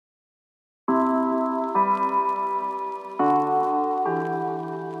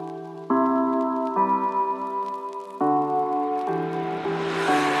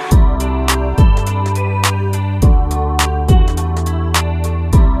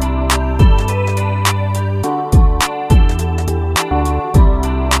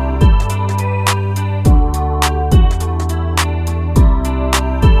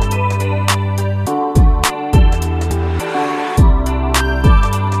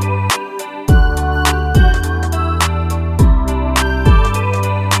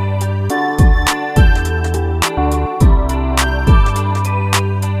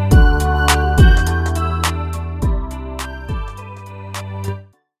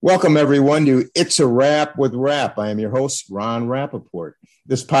Welcome, everyone, to It's a Wrap with Rap. I am your host, Ron Rappaport.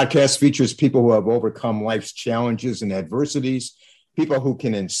 This podcast features people who have overcome life's challenges and adversities, people who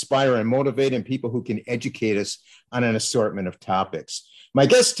can inspire and motivate, and people who can educate us on an assortment of topics. My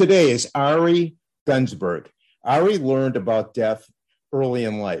guest today is Ari Gunsberg. Ari learned about death early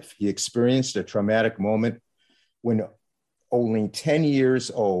in life. He experienced a traumatic moment when only 10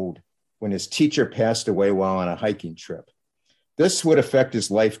 years old, when his teacher passed away while on a hiking trip. This would affect his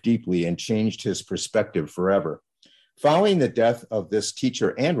life deeply and changed his perspective forever. Following the death of this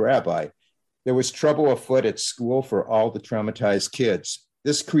teacher and rabbi, there was trouble afoot at school for all the traumatized kids.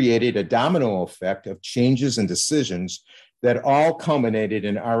 This created a domino effect of changes and decisions that all culminated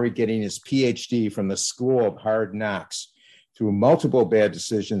in Ari getting his PhD from the School of Hard Knocks through multiple bad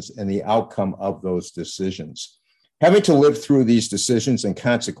decisions and the outcome of those decisions. Having to live through these decisions and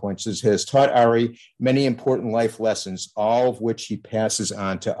consequences has taught Ari many important life lessons, all of which he passes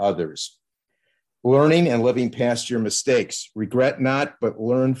on to others. Learning and living past your mistakes. Regret not, but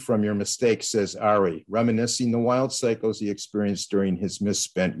learn from your mistakes, says Ari, reminiscing the wild cycles he experienced during his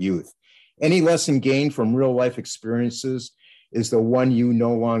misspent youth. Any lesson gained from real life experiences is the one you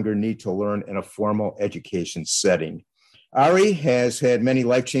no longer need to learn in a formal education setting. Ari has had many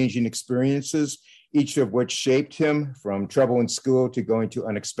life-changing experiences, each of which shaped him from trouble in school to going to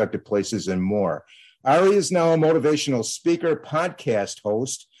unexpected places and more. Ari is now a motivational speaker, podcast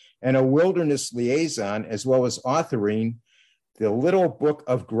host, and a wilderness liaison, as well as authoring The Little Book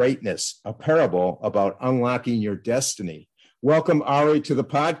of Greatness, a parable about unlocking your destiny. Welcome, Ari, to the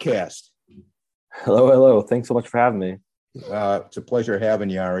podcast. Hello. Thanks so much for having me. It's a pleasure having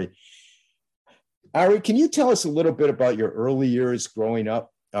you, Ari. Ari, can you tell us a little bit about your early years growing up?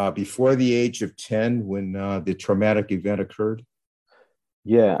 Before the age of 10 when the traumatic event occurred?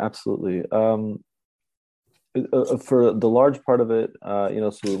 Yeah, absolutely. For the large part of it,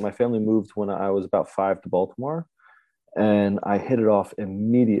 so my family moved when I was about 5 to Baltimore, and I hit it off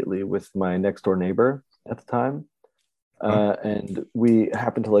immediately with my next door neighbor at the time. And we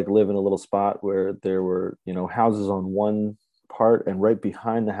happened to live in a little spot where there were, houses on one part, and right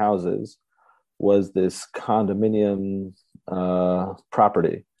behind the houses was this condominium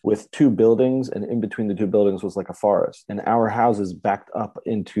property with 2 buildings, and in between the 2 buildings was a forest, and our houses backed up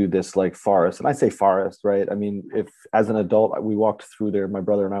into this forest. And I say forest, right? I mean, if as an adult we walked through there, my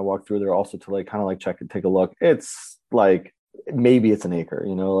brother and I walked through there also to check and take a look. It's maybe it's an acre,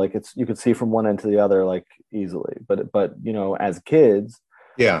 it's, you could see from one end to the other easily, but as kids,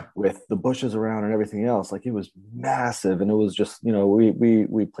 yeah, with the bushes around and everything else, it was massive. And it was just,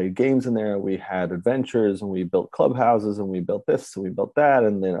 we played games in there, we had adventures, and we built clubhouses, and we built this and we built that.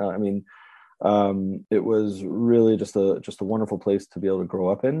 And then it was really just a wonderful place to be able to grow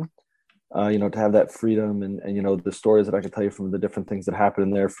up in, to have that freedom, and the stories that I could tell you from the different things that happened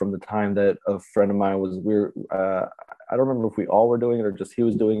in there, from the time that a friend of mine I don't remember if we all were doing it or just he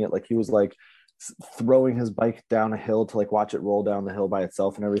was doing it. He was throwing his bike down a hill to watch it roll down the hill by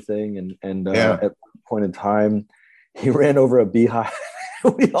itself and everything. And at one point in time, he ran over a beehive.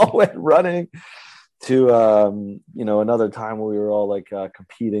 We all went running to, another time where we were all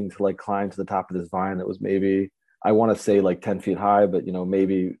competing to climb to the top of this vine that was maybe, I want to say 10 feet high, but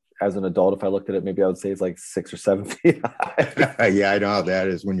maybe as an adult, if I looked at it, maybe I would say it's 6 or 7 feet high. Yeah, I know how that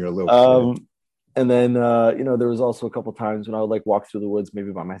is when you're a little kid. And then, there was also a couple times when I would walk through the woods,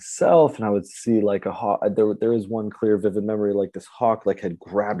 maybe by myself, and I would see a hawk. There is one clear, vivid memory, this hawk had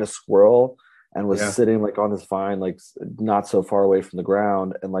grabbed a squirrel and was sitting on this vine, not so far away from the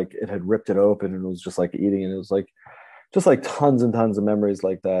ground, and it had ripped it open and was just eating it. It was just tons and tons of memories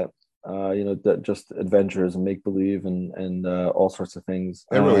like that. That just adventures and make believe and all sorts of things.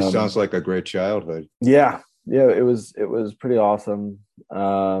 That really sounds like a great childhood. Yeah, it was pretty awesome.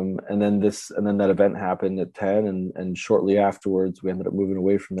 And then that event happened at 10, and shortly afterwards we ended up moving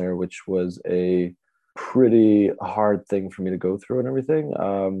away from there, which was a pretty hard thing for me to go through and everything.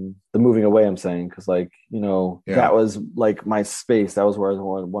 The moving away, I'm saying, because that was my space. That was where I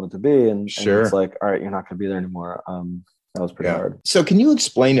wanted to be. And it's all right, you're not going to be there anymore. That was pretty hard. So can you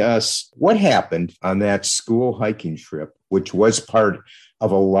explain to us what happened on that school hiking trip, which was part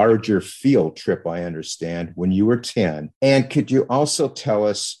of a larger field trip, I understand, when you were 10? And could you also tell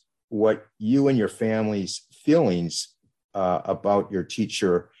us what you and your family's feelings about your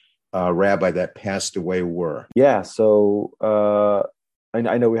teacher, rabbi that passed away were? Yeah, so I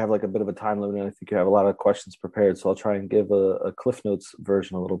know we have a bit of a time limit, and I think you have a lot of questions prepared, so I'll try and give a Cliff Notes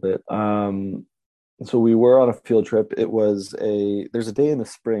version a little bit. So we were on a field trip. There's a day in the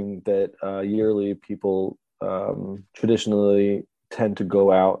spring that yearly people traditionally tend to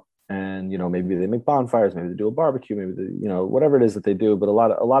go out and maybe they make bonfires, maybe they do a barbecue, maybe they, whatever it is that they do. But a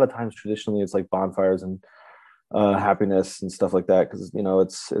lot of times traditionally it's like bonfires and happiness and stuff like that, because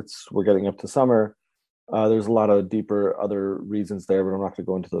it's we're getting up to summer. There's a lot of deeper other reasons there, but I'm not going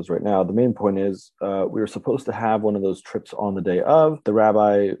to go into those right now. The main point is we were supposed to have one of those trips on the day of. The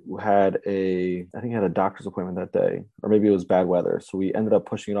rabbi I think he had a doctor's appointment that day, or maybe it was bad weather. So we ended up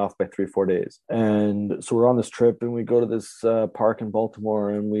pushing it off by 3-4 days. And so we're on this trip and we go to this park in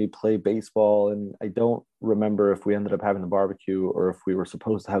Baltimore and we play baseball. And I don't remember if we ended up having the barbecue or if we were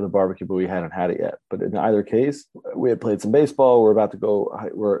supposed to have the barbecue, but we hadn't had it yet. But in either case, we had played some baseball. We're about to go,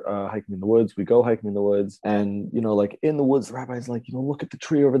 we're hiking in the woods. We go hiking in the woods, and like in the woods, the rabbi's like, look at the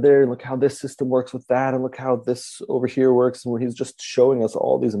tree over there, and look how this system works with that, and look how this over here works. And he's just showing us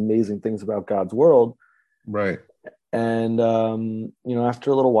all these amazing things about God's world. Right. And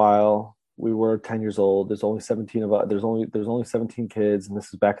after a little while, we were 10 years old. There's only 17 of us. There's only 17 kids. And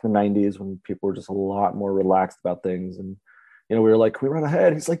this is back in the 90s when people were just a lot more relaxed about things. And, we were like, can we run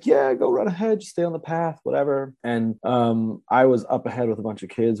ahead? He's like, yeah, go run ahead. Just stay on the path, whatever. And I was up ahead with a bunch of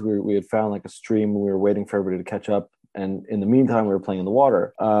kids. We had found like a stream and we were waiting for everybody to catch up. And in the meantime, we were playing in the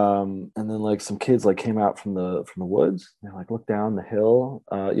water. And then like some kids like came out from the woods. And they like looked down the hill,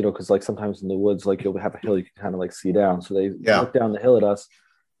 because like sometimes in the woods, like you'll have a hill you can kind of like see down. So they looked down the hill at us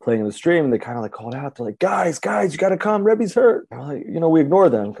playing in the stream, and they kind of like called out. They're like, guys, you got to come. Rebbe's hurt. And like, we ignore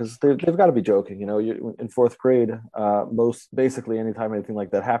them because they've got to be joking. You in fourth grade, most basically anytime anything like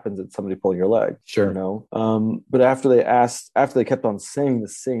that happens, it's somebody pulling your leg. Sure. But after they kept on saying the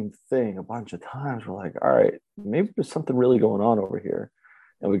same thing a bunch of times, we're like, all right, maybe there's something really going on over here.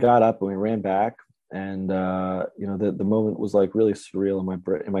 And we got up and we ran back. And the moment was like really surreal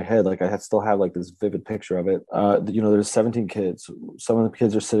in my head. Like I still have like this vivid picture of it. There's 17 kids. Some of the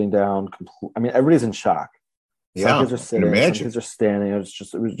kids are sitting down. Everybody's in shock. Some kids are sitting. Some kids are standing. It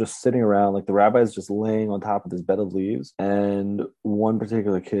was just sitting around. Like the rabbi's just laying on top of this bed of leaves. And one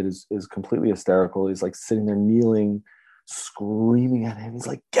particular kid is completely hysterical. He's like sitting there kneeling, screaming at him. He's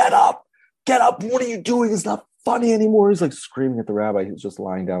like, get up! What are you doing? It's not funny anymore. He's like screaming at the rabbi. He's just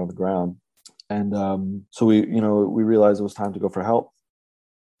lying down on the ground. And so we realized it was time to go for help.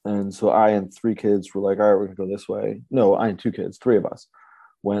 And so I and 3 kids were like, all right, we're going to go this way. No, I and 2 kids, 3 of us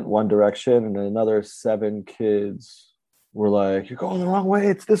went one direction. And then another 7 kids were like, you're going the wrong way.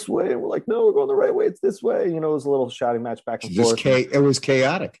 It's this way. And we're like, no, we're going the right way. It's this way. It was a little shouting match back and forth. It was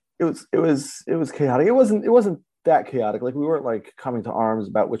chaotic. It was chaotic. It wasn't that chaotic. Like we weren't like coming to arms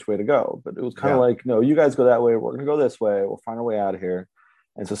about which way to go, but it was kind of like, no, you guys go that way. We're going to go this way. We'll find our way out of here.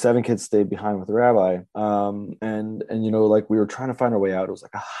 And so 7 kids stayed behind with the rabbi. And like we were trying to find our way out. It was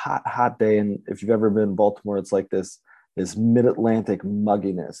like a hot day. And if you've ever been in Baltimore, it's like this mid-Atlantic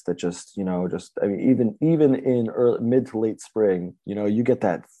mugginess that even in mid to late spring, you get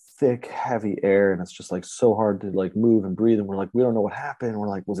that thick, heavy air, and it's just like so hard to like move and breathe. And we're like, we don't know what happened. We're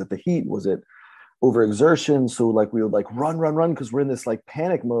like, was it the heat? Was it overexertion? So like we would like run because we're in this like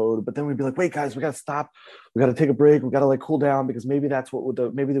panic mode, but then we'd be like, wait guys, we gotta stop, we gotta take a break, we gotta like cool down, because maybe that's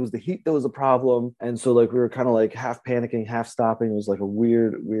maybe there was the heat that was a problem. And so like we were kind of like half panicking, half stopping. It was like a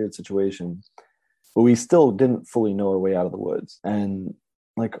weird situation, but we still didn't fully know our way out of the woods. And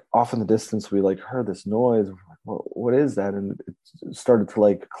like off in the distance we like heard this noise. We're like, well, what is that? And it started to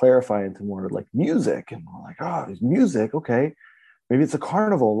like clarify into more like music, and we're like, oh, there's music, okay, maybe it's a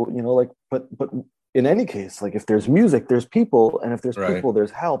carnival, but in any case, like if there's music, there's people, and if there's people,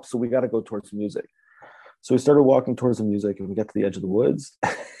 there's help. So we got to go towards the music. So we started walking towards the music, and we get to the edge of the woods.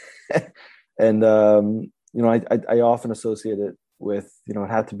 And, I often associate it with, it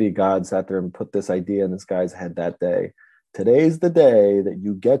had to be God sat there and put this idea in this guy's head that day. Today's the day that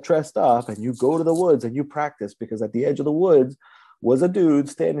you get dressed up and you go to the woods and you practice, because at the edge of the woods was a dude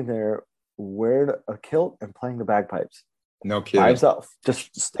standing there wearing a kilt and playing the bagpipes. No kidding. By himself,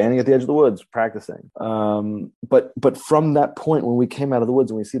 just standing at the edge of the woods practicing. But from that point, when we came out of the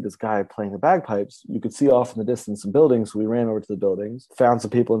woods and we see this guy playing the bagpipes, you could see off in the distance some buildings. So we ran over to the buildings, found some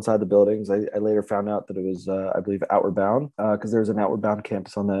people inside the buildings. I later found out that it was, I believe, Outward Bound, because there's an Outward Bound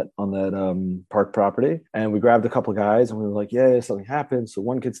campus on that park property. And we grabbed a couple of guys, and we were like, yeah, something happened. So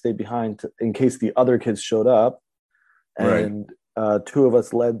one kid stayed behind in case the other kids showed up, and 2 of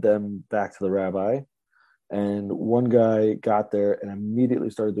us led them back to the rabbi. And one guy got there and immediately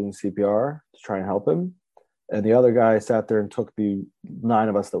started doing CPR to try and help him. And the other guy sat there and took the 9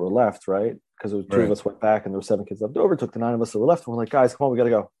 of us that were left, right? Because 2 of us went back and there were 7 kids left over, took the 9 of us that were left. And we're like, guys, come on, we got to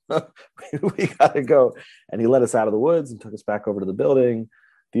go. We got to go. And he led us out of the woods and took us back over to the building.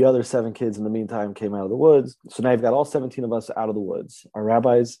 The other 7 kids in the meantime came out of the woods. So now you've got all 17 of us out of the woods. Our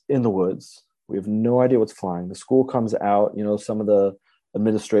rabbi's in the woods. We have no idea what's flying. The school comes out, some of the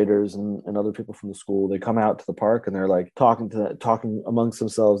administrators and other people from the school. They come out to the park and they're like talking amongst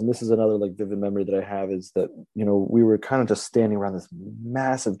themselves. And this is another like vivid memory that I have, is that, you know, we were kind of just standing around this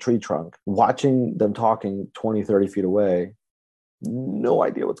massive tree trunk, watching them talking 20, 30 feet away. No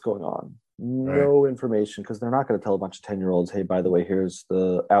idea what's going on. No information, because they're not going to tell a bunch of 10-year-olds, hey, by the way, here's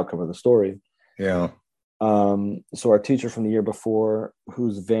the outcome of the story. Yeah. So our teacher from the year before,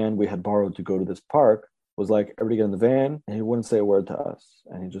 whose van we had borrowed to go to this park, was like, everybody get in the van, and he wouldn't say a word to us.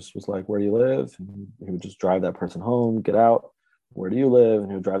 And he just was like, where do you live? And he would just drive that person home, get out. Where do you live? And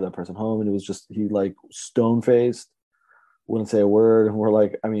he would drive that person home. And it was just, he like stone-faced, wouldn't say a word. And we're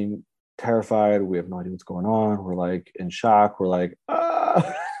like, I mean, terrified. We have no idea what's going on. We're like in shock. We're like,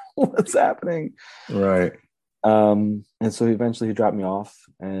 what's happening? Right. And so eventually he dropped me off,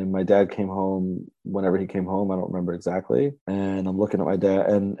 and my dad came home whenever he came home. I don't remember exactly. And I'm looking at my dad,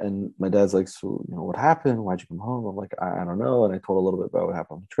 and my dad's like, so, you know, what happened? Why'd you come home? I'm like, I don't know. And I told a little bit about what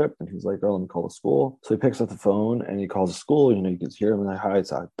happened on the trip. And he's like, oh, let me call the school. So he picks up the phone and he calls the school. You know, you can hear him like, hi, it's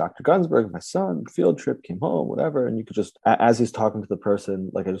Dr. Gunsberg, my son, field trip, came home, whatever. And you could just, as he's talking to the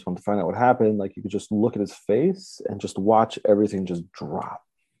person, like, I just want to find out what happened. Like, you could just look at his face and just watch everything just drop.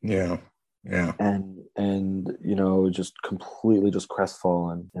 Yeah. Yeah. And you know, just completely just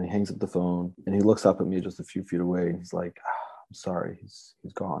crestfallen. And he hangs up the phone and he looks up at me just a few feet away. And he's like, I'm sorry, he's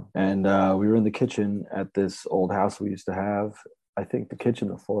gone. And we were in the kitchen at this old house we used to have. I think the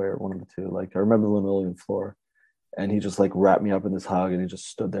kitchen or foyer, one of the two. Like, I remember the linoleum floor. And he just like wrapped me up in this hug, and he just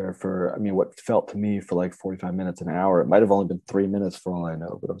stood there for, I mean, what felt to me for like 45 minutes, an hour. It might have only been 3 minutes for all I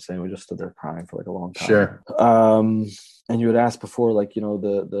know, but I'm saying we just stood there crying for like a long time. Sure. And you had asked before, like, you know,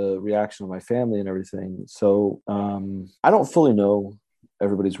 the reaction of my family and everything. So I don't fully know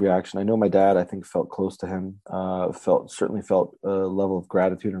everybody's reaction. I know my dad, I think, felt close to him, certainly felt a level of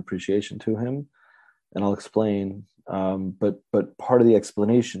gratitude and appreciation to him. And I'll explain. But part of the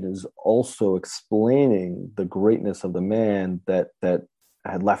explanation is also explaining the greatness of the man that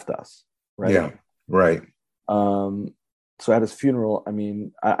had left us. Right. Yeah. Right. So at his funeral, I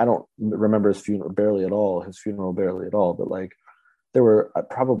mean, I don't remember his funeral barely at all, but like, there were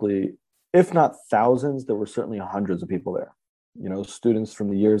probably, if not thousands, there were certainly hundreds of people there. You know, students from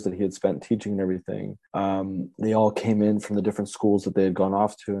the years that he had spent teaching and everything. They all came in from the different schools that they had gone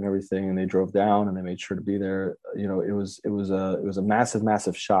off to and everything, and they drove down and they made sure to be there. You know, it was a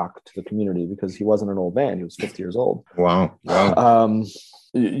massive shock to the community, because he wasn't an old man; he was 50 years old. Wow.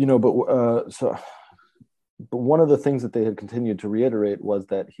 You know, but one of the things that they had continued to reiterate was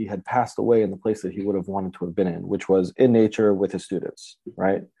that he had passed away in the place that he would have wanted to have been in, which was in nature with his students,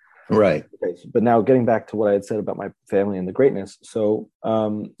 right? Right. Okay, but now getting back to what I had said about my family and the greatness. So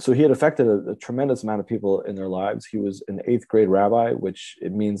he had affected a tremendous amount of people in their lives. He was an 8th grade rabbi, which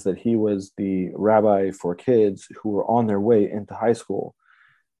it means that he was the rabbi for kids who were on their way into high school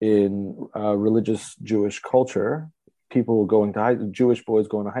in religious Jewish culture. People going to Jewish boys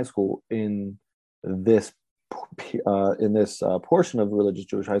going to high school in this portion of religious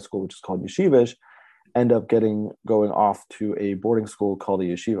Jewish high school, which is called yeshivish, end up going off to a boarding school called a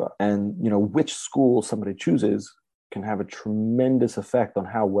yeshiva. And, you know, which school somebody chooses can have a tremendous effect on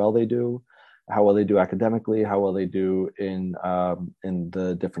how well they do academically, how well they do in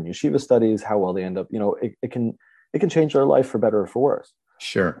the different yeshiva studies, how well they end up, you know, it can change their life for better or for worse.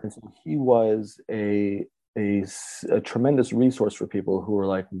 Sure. And so he was a tremendous resource for people who were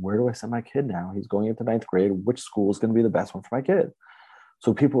like, where do I send my kid now? He's going into 9th grade. Which school is going to be the best one for my kid?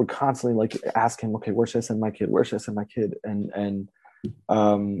 So people would constantly like ask him, okay, where should I send my kid? Where should I send my kid? And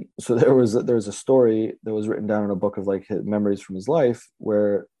so there was a story that was written down in a book of like his memories from his life,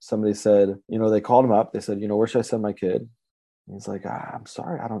 where somebody said, you know, they called him up. They said, you know, where should I send my kid? And he's like, I'm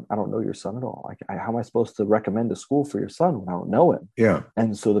sorry, I don't know your son at all. Like, how am I supposed to recommend a school for your son when I don't know him? Yeah.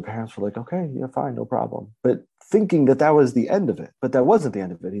 And so the parents were like, okay, yeah, fine, no problem. But thinking that was the end of it. But that wasn't the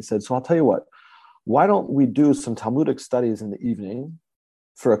end of it. He said, so I'll tell you what, why don't we do some Talmudic studies in the evening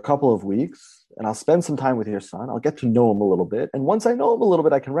for a couple of weeks, and I'll spend some time with your son. I'll get to know him a little bit. And once I know him a little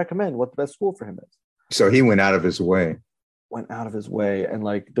bit, I can recommend what the best school for him is. So he went out of his way. And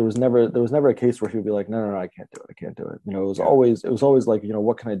like, there was never a case where he would be like, no, I can't do it. You know, it was always like, you know,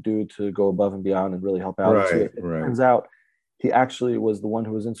 what can I do to go above and beyond and really help out? Right, so it turns out he actually was the one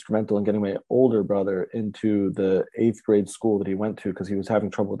who was instrumental in getting my older brother into the 8th grade school that he went to, because he was having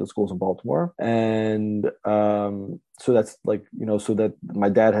trouble with the schools in Baltimore. And so that's like, you know, so that my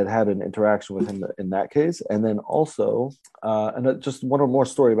dad had an interaction with him in that case. And then also, and just one more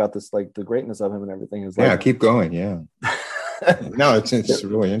story about this, like the greatness of him and everything is like, yeah, keep going. Yeah. No, it's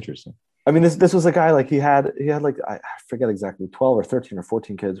really interesting. I mean, this was a guy, like he had like, I forget exactly, 12 or 13 or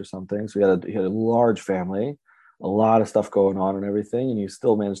 14 kids or something. So he had a large family. a lot of stuff going on and everything, and you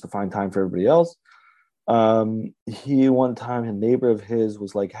still manage to find time for everybody else. He one time, a neighbor of his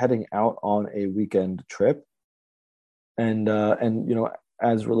was like heading out on a weekend trip, and you know,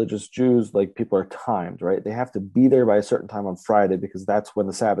 as religious Jews, like people are timed, right? They have to be there by a certain time on Friday because that's when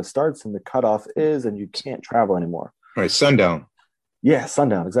the Sabbath starts and the cutoff is, and you can't travel anymore. Right, sundown. Yeah,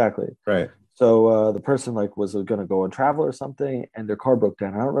 sundown, exactly. Right. So the person like was going to go and travel or something, and their car broke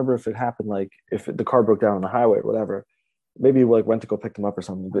down. I don't remember if it happened like if the car broke down on the highway or whatever. Maybe he like went to go pick them up or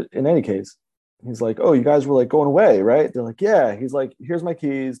something. But in any case, he's like, "Oh, you guys were like going away, right?" They're like, "Yeah." He's like, "Here's my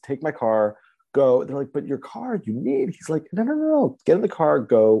keys. Take my car. Go." They're like, "But your car, you need." He's like, "No, no, no, no. Get in the car.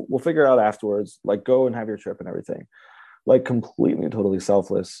 Go. We'll figure it out afterwards. Like, go and have your trip and everything." Like completely, totally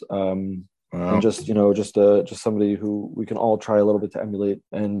selfless. Wow. And just, you know, just somebody who we can all try a little bit to emulate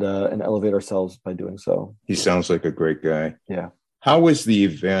and elevate ourselves by doing so. He sounds like a great guy. Yeah. How was the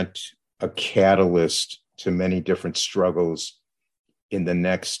event a catalyst to many different struggles in the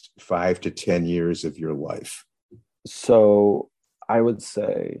next 5 to 10 years of your life? So I would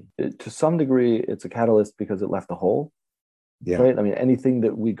say to some degree, it's a catalyst because it left a hole. Yeah. Right. I mean, anything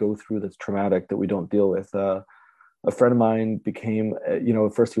that we go through that's traumatic that we don't deal with. A friend of mine became, you know,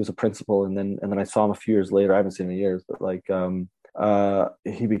 at first he was a principal, and then I saw him a few years later. I haven't seen him in years, but like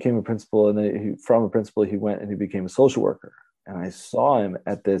he became a principal, and then from a principal he went and he became a social worker. And I saw him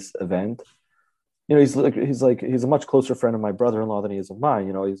at this event. You know, he's a much closer friend of my brother-in-law than he is of mine.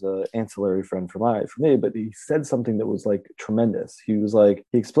 You know, he's an ancillary friend for me. But he said something that was like tremendous. He was like,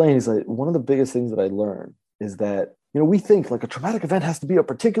 he explained, he's like, one of the biggest things that I learned is that, you know, we think like a traumatic event has to be a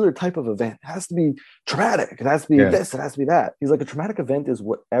particular type of event. It has to be traumatic. It has to be this. It has to be that. He's like, a traumatic event is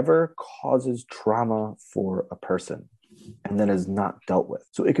whatever causes trauma for a person and then is not dealt with.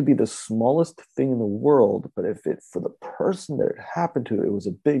 So it could be the smallest thing in the world, but if it, for the person that it happened to, it was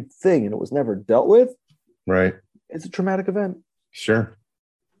a big thing and it was never dealt with, right, it's a traumatic event. Sure.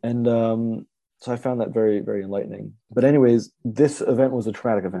 And so I found that very, very enlightening. But anyways, this event was a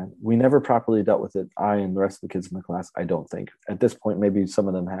traumatic event. We never properly dealt with it. I and the rest of the kids in the class, I don't think. At this point, maybe some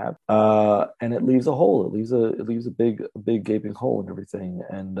of them have. And it leaves a hole. It leaves a big gaping hole and everything.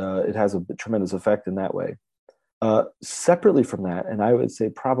 And it has a tremendous effect in that way. Separately from that, and I would say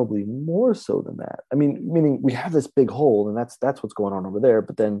probably more so than that. I mean, meaning we have this big hole, and that's what's going on over there.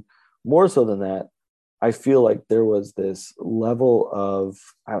 But then more so than that, I feel like there was this level of,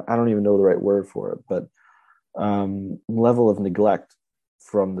 I don't even know the right word for it, but level of neglect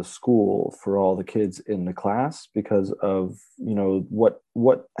from the school for all the kids in the class because of, you know,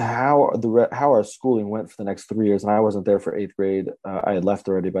 how our schooling went for the next 3 years. And I wasn't there for 8th grade. I had left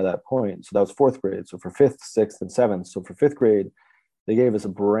already by that point. So that was 4th grade. So for 5th, 6th, and 7th. So for 5th grade, they gave us a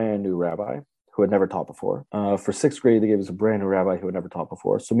brand new rabbi who had never taught before. For 6th grade, they gave us a brand new rabbi who had never taught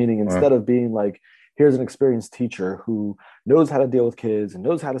before. So meaning instead of being like, here's an experienced teacher who knows how to deal with kids and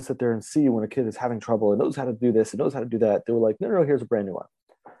knows how to sit there and see when a kid is having trouble and knows how to do this and knows how to do that. They were like, no, here's a brand new one.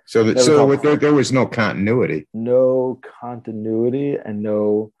 So there was no continuity. No continuity and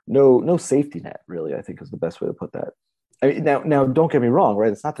no safety net, really, I think is the best way to put that. I mean, now don't get me wrong,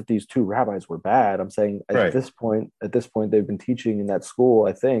 right? It's not that these two rabbis were bad. I'm saying at this point, they've been teaching in that school,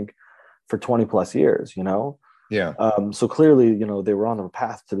 I think, for 20 plus years, you know? Yeah. So clearly, you know, they were on the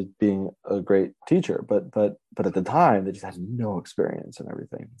path to being a great teacher, but at the time they just had no experience and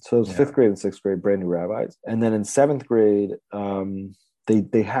everything. So it was 5th grade and 6th grade, brand new rabbis. And then in 7th grade,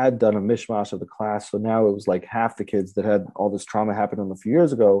 they had done a mishmash of the class. So now it was like half the kids that had all this trauma happen to them a few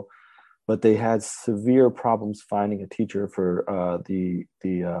years ago, but they had severe problems finding a teacher for the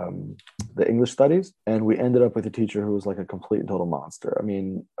English studies. And we ended up with a teacher who was like a complete and total monster. I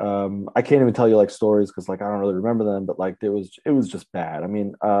mean, I can't even tell you like stories because like I don't really remember them, but like it was just bad. I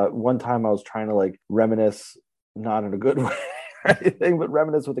mean, one time I was trying to like reminisce, not in a good way or anything, but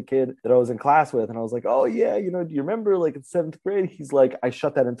reminisce with a kid that I was in class with. And I was like, oh yeah, you know, do you remember like in 7th grade? He's like, I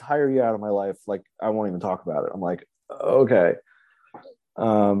shut that entire year out of my life. Like, I won't even talk about it. I'm like, okay.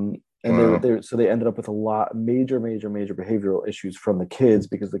 And wow. So they ended up with a lot major behavioral issues from the kids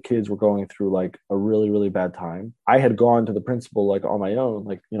because the kids were going through like a really, really bad time. I had gone to the principal like on my own,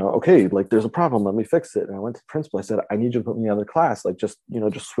 like, you know, okay, like there's a problem, let me fix it. And I went to the principal. I said, I need you to put me in the other class, like just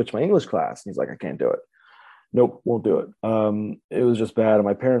switch my English class. And he's like, I can't do it. Nope, won't do it. It was just bad. And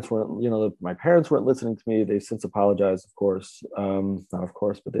my parents weren't listening to me. They've since apologized, of course. Not of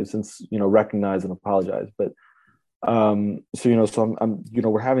course, but they've since, recognized and apologized. But so we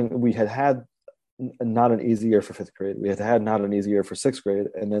had not an easy year for 5th grade. We had not an easy year for 6th grade.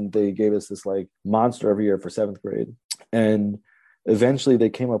 And then they gave us this like monster every year for 7th grade. And eventually they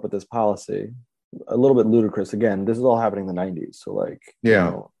came up with this policy, a little bit ludicrous. Again, this is all happening in the 90s. So like,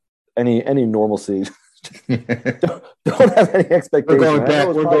 any normalcy Don't have any expectation.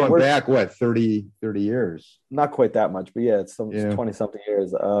 We're going back, what, 30 years? Not quite that much, but yeah, it's 20 something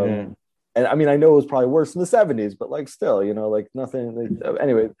years. And I mean, I know it was probably worse in the 70s, but like still, you know, like nothing.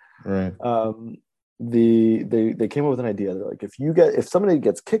 Anyway, right. They came up with an idea. They're like, if somebody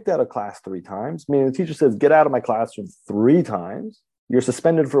gets kicked out of class 3 times, meaning the teacher says, get out of my classroom 3 times, you're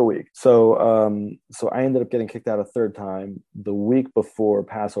suspended for a week. So I ended up getting kicked out a 3rd time the week before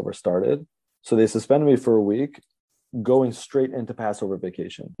Passover started. So they suspended me for a week, going straight into Passover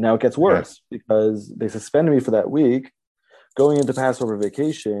vacation. Now it gets worse because they suspended me for that week, going into Passover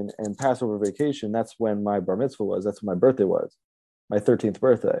vacation, and Passover vacation, that's when my bar mitzvah was. That's when my birthday was, my 13th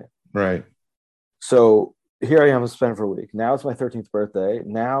birthday. Right. So here I am suspended for a week. Now it's my 13th birthday.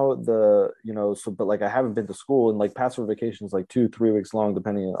 Now but like I haven't been to school, and like Passover vacation is like 2-3 weeks long,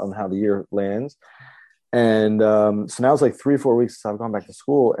 depending on how the year lands. And so now it's like 3-4 weeks since I've gone back to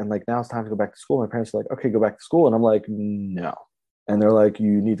school, and like now it's time to go back to school. My parents are like, okay, go back to school. And I'm like, no. And they're like,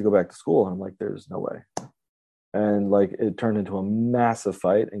 you need to go back to school. And I'm like, there's no way. And like it turned into a massive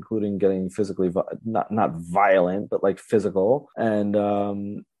fight, including getting physically not violent, but like physical.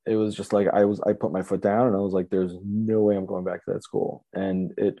 And it was just like I put my foot down and I was like, there's no way I'm going back to that school.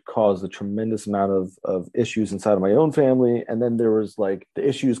 And it caused a tremendous amount of issues inside of my own family. And then there was like the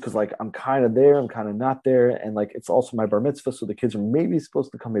issues because like I'm kind of there, I'm kind of not there, and like it's also my bar mitzvah, so the kids are maybe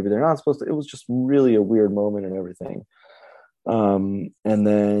supposed to come, maybe they're not supposed to. It was just really a weird moment and everything. And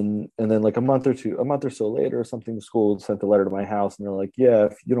then like a month or so later or something, the school sent a letter to my house and they're like, yeah,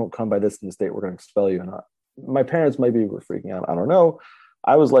 if you don't come by this date, we're going to expel you. And my parents maybe were freaking out, I don't know.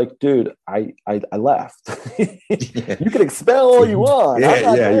 I was like, dude, I left. You can expel all you want. I'm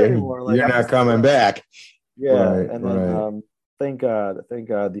not there anymore. Like, you're not coming back. Yeah. Right, and then thank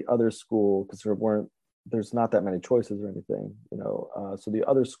God the other school, because there's not that many choices or anything, you know. So the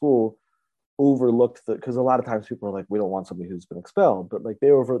other school overlooked because a lot of times people are like, we don't want somebody who's been expelled, but like they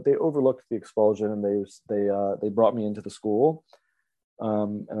overlooked the expulsion, and they brought me into the school,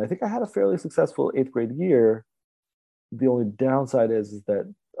 and I think I had a fairly successful 8th grade year. The only downside is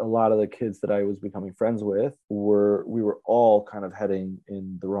that a lot of the kids that I was becoming friends with we were all kind of heading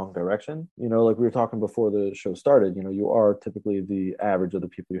in the wrong direction. You know, like we were talking before the show started, you know, you are typically the average of the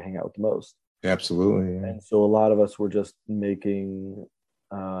people you hang out with the most. Absolutely. Yeah. And so a lot of us were just making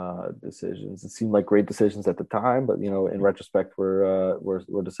decisions. It seemed like great decisions at the time, but you know, in retrospect, were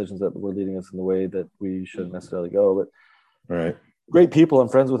decisions that were leading us in the way that we shouldn't necessarily go. But right, great people. I'm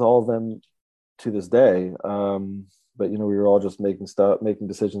friends with all of them to this day. But you know, we were all just making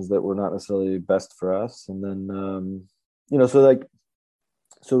decisions that were not necessarily best for us. And then you know, so like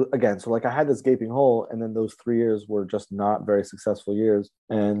I had this gaping hole, and then those 3 years were just not very successful years.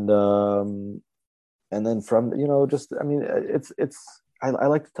 And then from, you know, just, I mean, I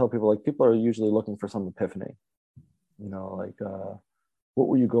like to tell people, like, people are usually looking for some epiphany, you know, like, what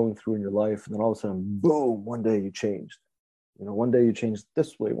were you going through in your life? And then all of a sudden, boom, one day you changed. You know, one day you changed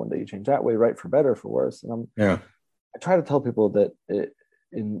this way, one day you changed that way, right, for better, for worse. And I try to tell people that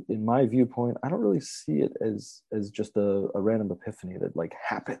in my viewpoint, I don't really see it as just a random epiphany that like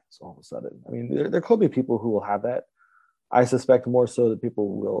happens all of a sudden. I mean, there could be people who will have that. I suspect more so that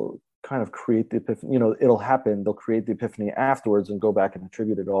people will kind of create the epiphany. You know, it'll happen. They'll create the epiphany afterwards and go back and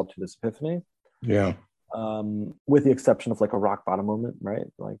attribute it all to this epiphany. Yeah. With the exception of like a rock bottom moment, right?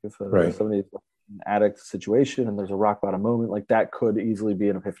 Like if somebody's in an addict situation and there's a rock bottom moment, like that could easily be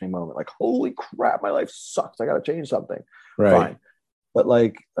an epiphany moment. Like, holy crap, my life sucks. I got to change something. Right. Fine. But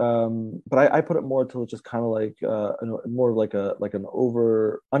like, but I put it more to just kind of like more of like an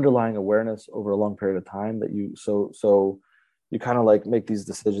underlying awareness over a long period of time that you so you kind of like make these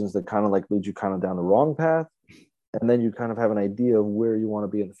decisions that kind of like lead you kind of down the wrong path, and then you kind of have an idea of where you want to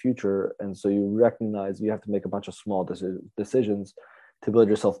be in the future, and so you recognize you have to make a bunch of small decisions to build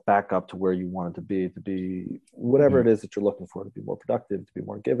yourself back up to where you want it to be whatever it is that you're looking for, to be more productive, to be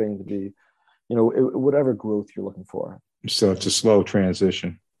more giving, to be, you know, whatever growth you're looking for. So it's a slow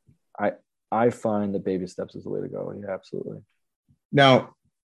transition. I find that baby steps is the way to go. Yeah, absolutely. Now,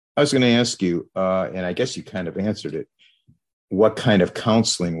 I was going to ask you, and I guess you kind of answered it, what kind of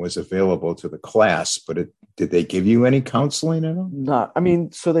counseling was available to the class, but did they give you any counseling at all? Not, I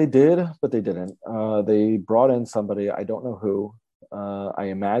mean, so they did, but they didn't. They brought in somebody, I don't know who. I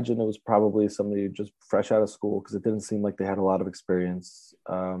imagine it was probably somebody just fresh out of school, because it didn't seem like they had a lot of experience.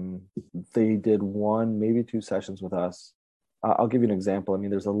 They did 1, maybe 2 sessions with us. I'll give you an example. I mean,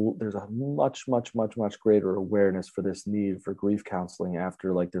 there's a much greater awareness for this need for grief counseling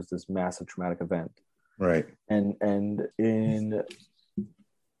after like there's this massive traumatic event. Right. And in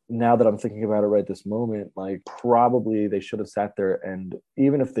now that I'm thinking about it right this moment, like probably they should have sat there, and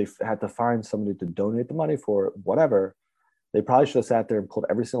even if they had to find somebody to donate the money for it, whatever, they probably should have sat there and pulled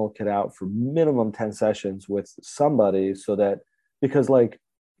every single kid out for minimum 10 sessions with somebody, so that, because like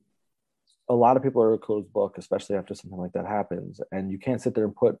a lot of people are a closed book, especially after something like that happens, and you can't sit there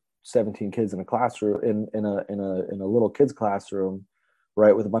and put 17 kids in a classroom, in a little kids classroom,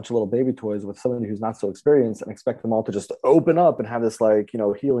 right, with a bunch of little baby toys with somebody who's not so experienced, and expect them all to just open up and have this, like,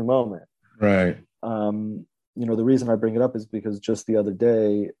 healing moment. Right. The reason I bring it up is because just the other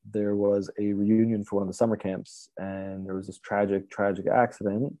day there was a reunion for one of the summer camps, and there was this tragic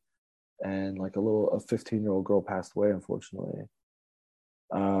accident, and like a 15-year-old girl passed away, unfortunately.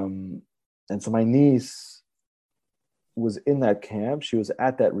 And so my niece was in that camp. She was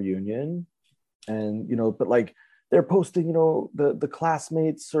at that reunion, and but like they're posting, the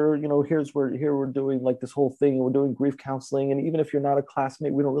classmates are, here we're doing like this whole thing, and we're doing grief counseling. And even if you're not a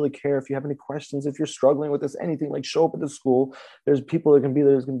classmate, we don't really care. If you have any questions, if you're struggling with this, anything, like show up at the school. There's people that can be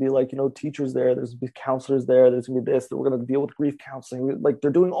there. There's going to be like, teachers there. There's going to be counselors there. There's going to be this, that we're going to deal with grief counseling. Like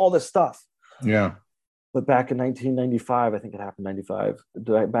they're doing all this stuff. Yeah. But back in 1995, I think it happened 95.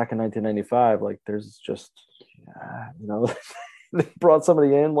 Back in 1995, like there's just, they brought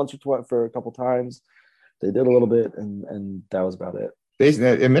somebody in once or twice for a couple times. They did a little bit, and that was about it.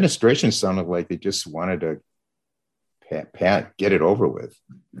 The administration sounded like they just wanted to get it over with.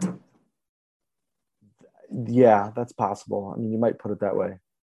 Yeah, that's possible. I mean, you might put it that way.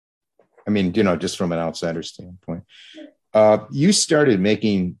 I mean, just from an outsider standpoint. You started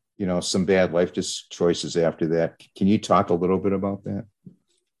making, some bad life choices after that. Can you talk a little bit about that?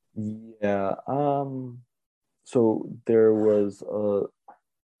 Yeah. So there was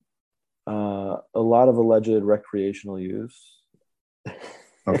a lot of alleged recreational use.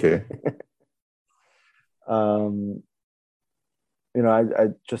 Okay. I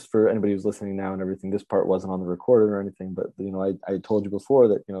just, for anybody who's listening now and everything, this part wasn't on the recording or anything, but I told you before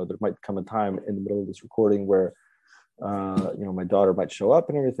that there might come a time in the middle of this recording where my daughter might show up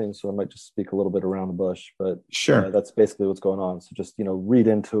and everything, so I might just speak a little bit around the bush, but sure, that's basically what's going on. So just read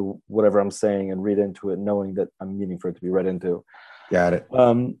into whatever I'm saying, and read into it knowing that I'm meaning for it to be read into. Got it.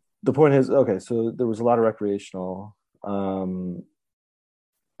 The point is, okay, so there was a lot of recreational.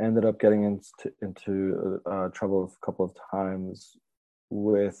 Ended up getting into trouble a couple of times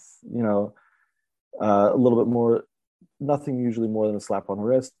with a little bit more, nothing usually more than a slap on the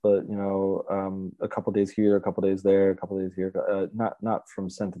wrist, but a couple days here, a couple days there, a couple days here, not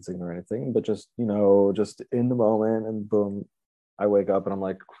from sentencing or anything, but just just in the moment, and boom, I wake up and I'm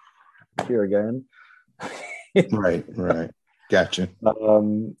like, here again. Right. Gotcha.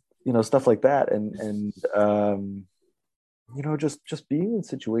 Stuff like that, and just being in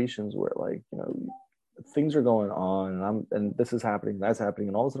situations where, like, things are going on, and this is happening, that's happening,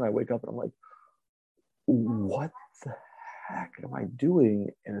 and all of a sudden I wake up and I'm like, what the heck am I doing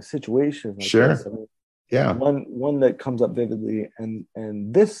in a situation like sure. this? I mean, yeah. One that comes up vividly, and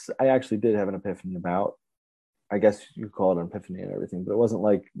this I actually did have an epiphany about. I guess you call it an epiphany and everything, but it wasn't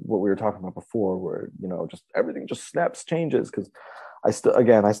like what we were talking about before, where just everything just snaps, changes, because I still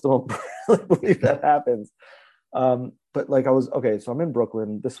don't really believe that happens. But like I was, okay, so I'm in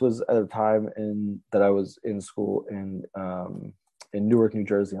Brooklyn. This was at a time that I was in school in Newark, New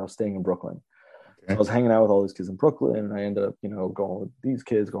Jersey. I was staying in Brooklyn. Okay. I was hanging out with all these kids in Brooklyn, and I ended up, going with these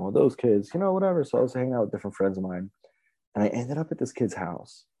kids, going with those kids, whatever. So I was hanging out with different friends of mine, and I ended up at this kid's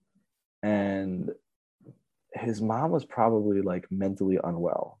house, and his mom was probably like mentally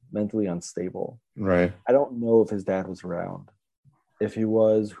unwell, mentally unstable. Right. I don't know if his dad was around. If he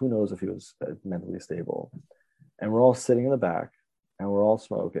was, who knows if he was mentally stable. And we're all sitting in the back, and we're all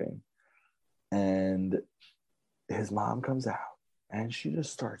smoking. And his mom comes out, and she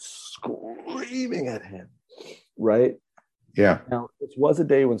just starts screaming at him, right? Yeah. Now, this was a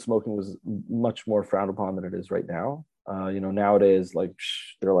day when smoking was much more frowned upon than it is right now. Nowadays, like,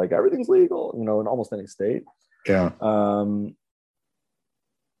 they're like, everything's legal, in almost any state. Yeah.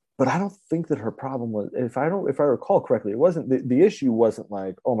 But I don't think that her problem was, if I recall correctly, it wasn't, the issue wasn't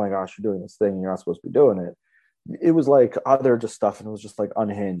like, oh my gosh, you're doing this thing, you're not supposed to be doing it. It was like other just stuff, and it was just like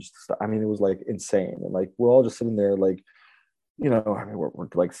unhinged stuff. I mean, it was like insane. And like, we're all just sitting there like, we're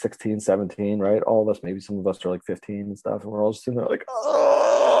like 16, 17, right? All of us, maybe some of us are like 15 and stuff. And we're all just sitting there like,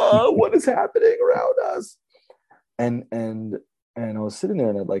 oh, what is happening around us? And I was sitting there,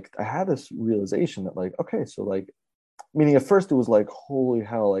 and I had this realization that, like, okay, so like, meaning at first it was like, holy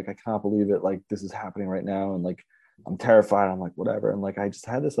hell, like, I cannot believe it. Like, this is happening right now. And like, I'm terrified. I'm like, whatever. And like, I just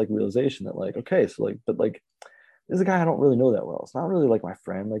had this like realization that, like, okay, so like, but like, this is a guy I don't really know that well. It's not really like my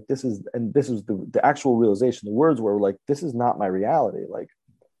friend. Like, this is the actual realization. The words were like, this is not my reality. Like,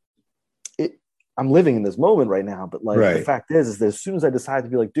 I'm living in this moment right now, but like Right. the fact is that as soon as I decide to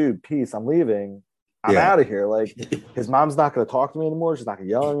be like, dude, peace, I'm leaving, I'm Yeah. out of here. Like his mom's not going to talk to me anymore. She's not going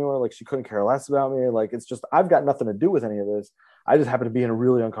to yell anymore. Like she couldn't care less about me. Like it's just, I've got nothing to do with any of this. I just happen to be in a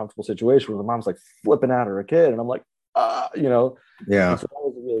really uncomfortable situation where the mom's like flipping out at her kid. And I'm like, you know? Yeah. And so that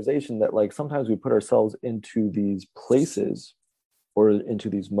was the realization that like sometimes we put ourselves into these places or into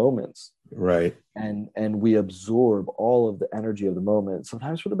these moments. Right. And we absorb all of the energy of the moment,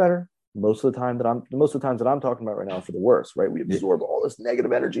 sometimes for the better. Most of the times that I'm talking about right now are for the worse, right? We absorb all this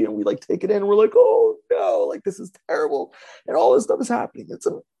negative energy and we like take it in and we're like, oh no, like this is terrible. And all this stuff is happening. It's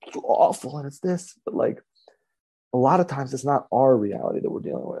awful and it's this, but like a lot of times it's not our reality that we're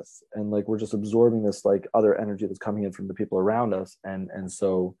dealing with. And like we're just absorbing this like other energy that's coming in from the people around us. And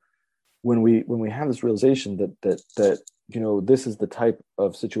so when we have this realization that you know, this is the type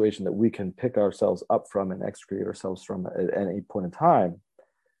of situation that we can pick ourselves up from and extricate ourselves from at any point in time,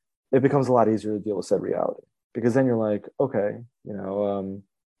 it becomes a lot easier to deal with said reality, because then you're like, okay, you know,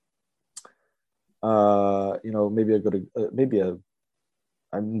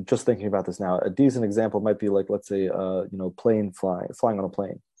 I'm just thinking about this now. A decent example might be like, let's say, you know, flying on a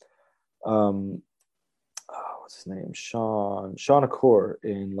plane. What's his name? Sean Accor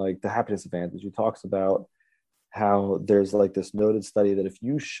in like The Happiness Advantage. He talks about how there's like this noted study that if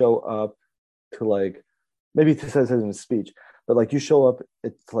you show up to like, maybe he says it in his speech, but like you show up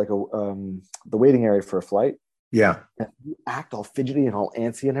at like the waiting area for a flight. Yeah. And you act all fidgety and all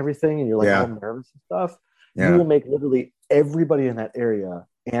antsy and everything, and you're like all nervous and stuff. Yeah. You will make literally everybody in that area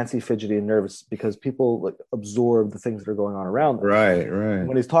antsy, fidgety, and nervous because people like absorb the things that are going on around them. Right. And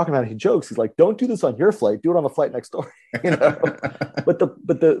when he's talking about it, he jokes. He's like, "Don't do this on your flight. Do it on the flight next door." You know. But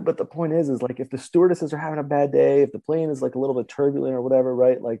the point is like if the stewardesses are having a bad day, if the plane is like a little bit turbulent or whatever,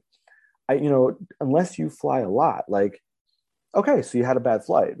 right? Like, you know, unless you fly a lot, like, okay, so you had a bad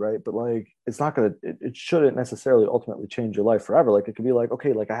flight, right? But like, it's not gonna, it shouldn't necessarily ultimately change your life forever. Like, it could be like,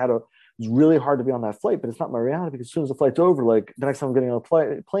 okay, like it's really hard to be on that flight, but it's not my reality because as soon as the flight's over, like the next time I'm getting on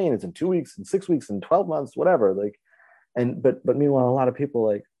a plane, it's in 2 weeks, in 6 weeks, in 12 months, whatever. Like, but meanwhile, a lot of people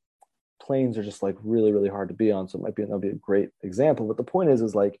like planes are just like really, really hard to be on. So that'll be a great example. But the point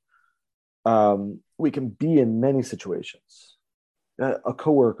is like, we can be in many situations. A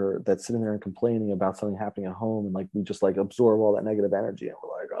coworker that's sitting there and complaining about something happening at home, and like we just like absorb all that negative energy, and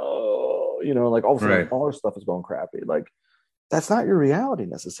we're like, oh, you know, like all of a sudden all our stuff is going crappy. Like that's not your reality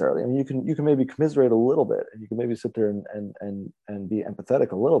necessarily. I mean, you can maybe commiserate a little bit, and you can maybe sit there and be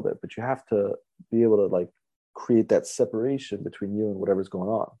empathetic a little bit, but you have to be able to like create that separation between you and whatever's going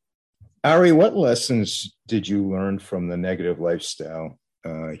on. Ari, what lessons did you learn from the negative lifestyle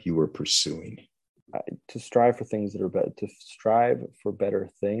you were pursuing? To strive for things that are better, to strive for better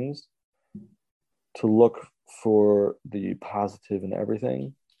things, to look for the positive in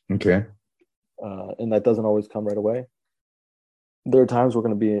everything. Okay. And that doesn't always come right away. There are times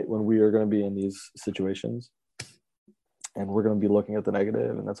when we are going to be in these situations and we're going to be looking at the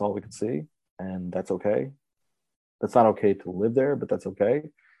negative and that's all we can see. And that's okay. That's not okay to live there, but that's okay.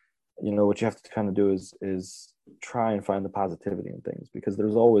 You know, what you have to kind of do is try and find the positivity in things, because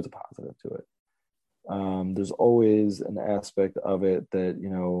there's always a positive to it. There's always an aspect of it that, you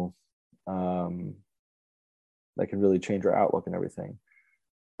know, that can really change your outlook and everything.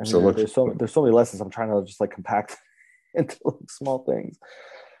 I mean, so there's so many lessons I'm trying to just like compact into like small things.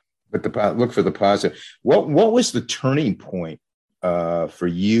 But look for the positive. What was the turning point for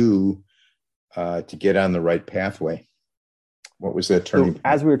you to get on the right pathway? What was that turning point?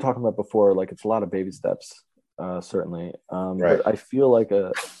 As we were talking about before, like it's a lot of baby steps, certainly. Right. But I feel like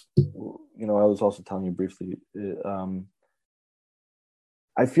you know, I was also telling you briefly,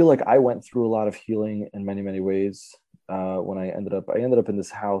 I feel like I went through a lot of healing in many, many ways. When I ended up in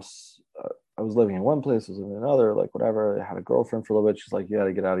this house. I was living in one place, I was living in another, like whatever. I had a girlfriend for a little bit. She's like, you got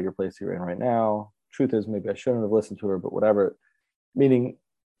to get out of your place you're in right now. Truth is, maybe I shouldn't have listened to her, but whatever. Meaning,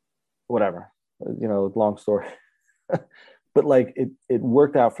 whatever, you know, long story. But like it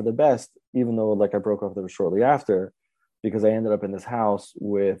worked out for the best, even though like I broke up with her shortly after, because I ended up in this house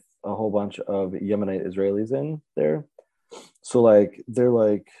with a whole bunch of Yemenite Israelis in there. So like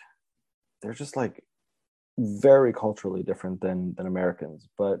they're just like very culturally different than Americans.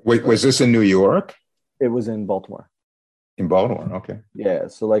 But wait, was this in New York? It was in Baltimore. In Baltimore, okay. Yeah,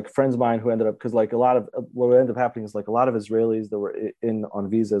 so like friends of mine who ended up, because like a lot of what would end up happening is like a lot of Israelis that were in on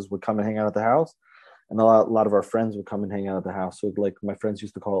visas would come and hang out at the house, and a lot of our friends would come and hang out at the house. So like my friends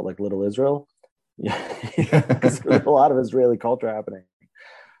used to call it like Little Israel. Yeah, because there's a lot of Israeli culture happening,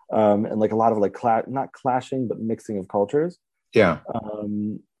 and like a lot of like not clashing but mixing of cultures. Yeah.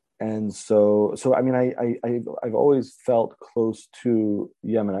 so I mean, I've always felt close to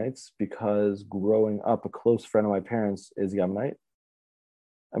Yemenites because growing up, a close friend of my parents is Yemenite.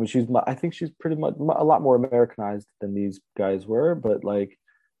 I mean, I think she's pretty much a lot more Americanized than these guys were, but like,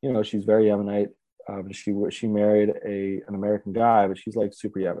 you know, she's very Yemenite. She married an American guy, but she's like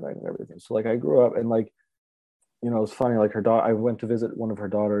super Yemenite and everything. So like, I grew up and like, you know, it's funny. Like her daughter, I went to visit one of her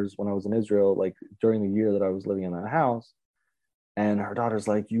daughters when I was in Israel, like during the year that I was living in that house. And her daughter's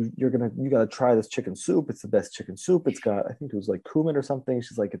like, you gotta try this chicken soup. It's the best chicken soup. It's got, I think it was like cumin or something.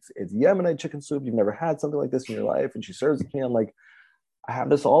 She's like, it's Yemenite chicken soup. You've never had something like this in your life. And she serves it to me. I'm like, I have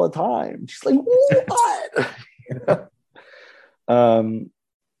this all the time. She's like, what? You know?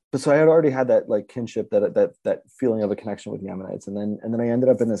 But so I had already had that like kinship, that feeling of a connection with Yemenites. And then I ended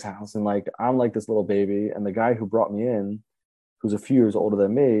up in this house and like, I'm like this little baby. And the guy who brought me in, who's a few years older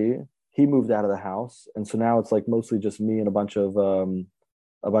than me, he moved out of the house. And so now it's like mostly just me and a bunch of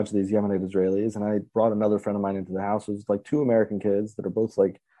these Yemenite Israelis. And I brought another friend of mine into the house. It was like two American kids that are both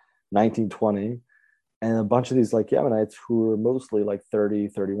like 19, 20, and a bunch of these like Yemenites who were mostly like 30,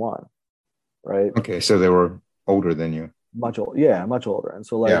 31, right? Okay, so they were older than you. Much older. And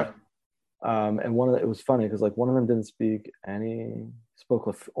so like, and it was funny because like one of them didn't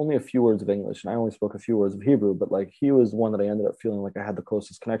spoke only a few words of English, and I only spoke a few words of Hebrew, but like he was one that I ended up feeling like I had the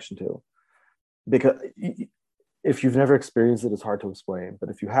closest connection to, because if you've never experienced it, it's hard to explain. But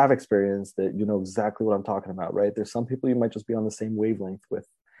if you have experienced it, you know exactly what I'm talking about, right? There's some people you might just be on the same wavelength with,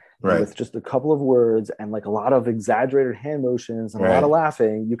 right? With just a couple of words and like a lot of exaggerated hand motions and a lot of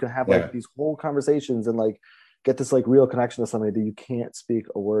laughing, you can have like these whole conversations and like get this like real connection to somebody that you can't speak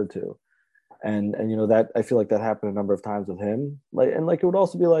a word to. And you know, that I feel like that happened a number of times with him. Like, and like it would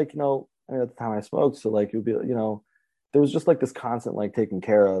also be like, you know, I mean, at the time I smoked, so like it would be, you know, there was just like this constant like taking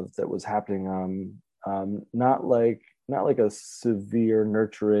care of that was happening. Not like a severe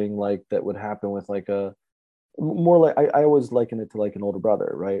nurturing like that would happen with like a more like I always liken it to like an older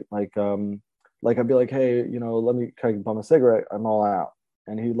brother, right? Like I'd be like, hey, you know, can I bum a cigarette? I'm all out.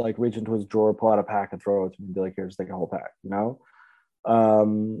 And he'd like reach into his drawer, pull out a pack and throw it to me and be like, here, just take a whole pack, you know?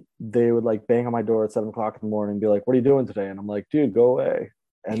 They would like bang on my door at 7 o'clock in the morning and be like, what are you doing today? And I'm like, dude, go away.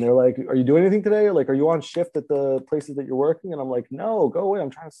 And they're like, are you doing anything today? Or like, are you on shift at the places that you're working? And I'm like, no, go away. I'm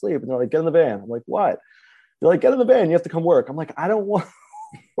trying to sleep. And they're like, get in the van. I'm like, what? They're like, get in the van. You have to come work. I'm like, I don't want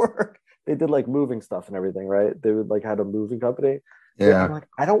to work. They did like moving stuff and everything, right? They would like had a moving company. Yeah. I'm like,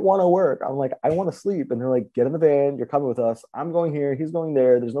 I don't want to work. I'm like, I want to sleep. And they're like, get in the van. You're coming with us. I'm going here. He's going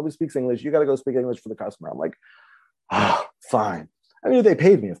there. There's nobody speaks English. You got to go speak English for the customer. I'm like, fine. I mean, they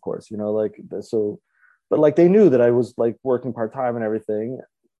paid me, of course, you know, like, so, but like, they knew that I was like working part-time and everything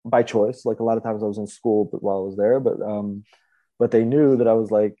by choice. Like a lot of times I was in school, but while I was there, but they knew that I was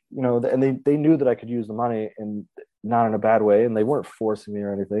like, you know, and they knew that I could use the money and not in a bad way. And they weren't forcing me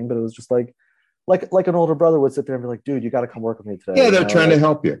or anything, but it was just like an older brother would sit there and be like, dude, you got to come work with me today. Yeah. They're trying to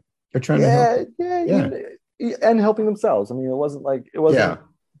help you. They're trying to help you. Yeah. And helping themselves. I mean, it wasn't,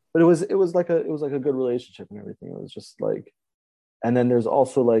 but it was like a good relationship and everything. It was just like, and then there's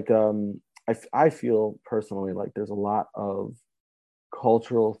also like, I feel personally like there's a lot of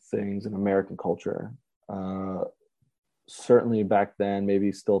cultural things in American culture, certainly back then,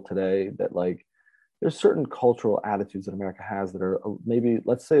 maybe still today, that like there's certain cultural attitudes that America has that are maybe,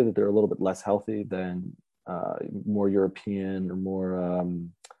 let's say that they're a little bit less healthy than more European or more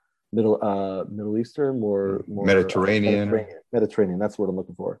Middle Eastern, more Mediterranean. Mediterranean. That's what I'm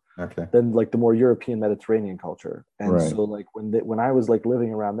looking for. Okay. Than like the more European Mediterranean culture. And so like when I was like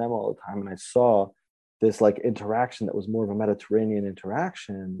living around them all the time and I saw this like interaction that was more of a Mediterranean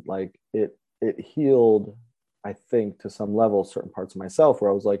interaction, like it healed, I think, to some level, certain parts of myself where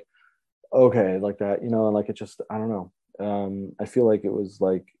I was like, okay, like that, you know, and like it just, I don't know. I feel like it was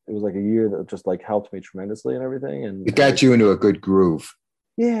like a year that just like helped me tremendously and everything. And it got you into a good groove.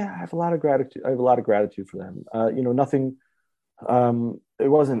 Yeah, I have a lot of gratitude for them. You know, nothing, it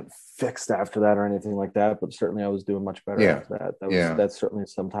wasn't fixed after that or anything like that, but certainly I was doing much better after that. That's certainly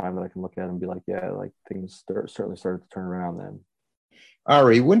some time that I can look at and be like, yeah, like things certainly started to turn around then.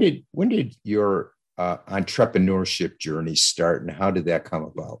 Ari, when did your entrepreneurship journey start, and how did that come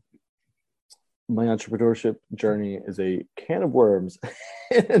about? My entrepreneurship journey is a can of worms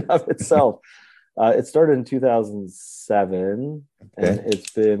in and of itself. It started in 2007, and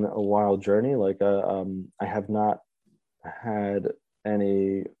it's been a wild journey. Like, I have not had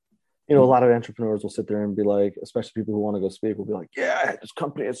any, you know, a lot of entrepreneurs will sit there and be like, especially people who want to go speak, will be like, yeah, I had this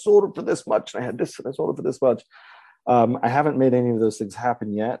company, I sold it for this much, and I had this, and I sold it for this much. I haven't made any of those things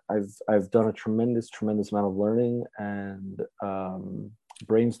happen yet. I've done a tremendous amount of learning and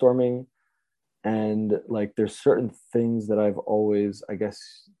brainstorming. And like there's certain things that I've always, I guess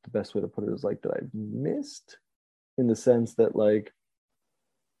the best way to put it is like that I've missed, in the sense that like,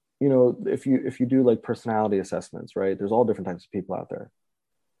 you know, if you do like personality assessments, right, there's all different types of people out there.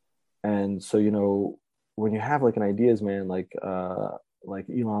 And so, you know, when you have like an ideas man like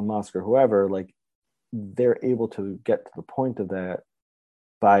Elon Musk or whoever, like they're able to get to the point of that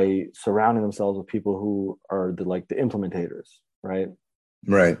by surrounding themselves with people who are the like the implementators, right?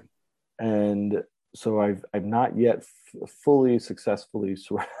 Right. And so I've not yet fully successfully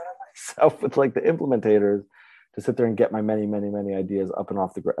surrounded myself with like the implementators to sit there and get my many ideas up and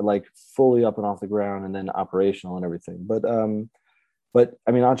off the ground, like fully up and off the ground, and then operational and everything. But I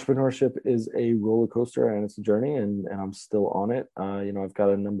mean, entrepreneurship is a roller coaster and it's a journey, and I'm still on it. You know, I've got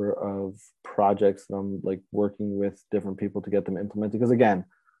a number of projects that I'm like working with different people to get them implemented. Because again,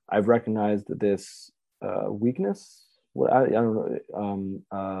 I've recognized this weakness. What I don't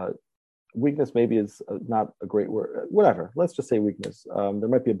know. Weakness maybe is not a great word. Whatever. Let's just say weakness. There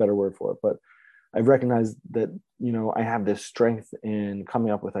might be a better word for it, but I've recognized that, you know, I have this strength in coming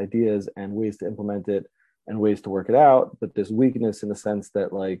up with ideas and ways to implement it and ways to work it out, but this weakness in the sense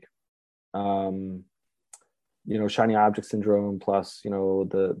that like, you know, shiny object syndrome plus, you know,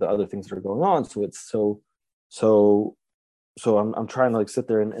 the other things that are going on. So it's so I'm trying to like sit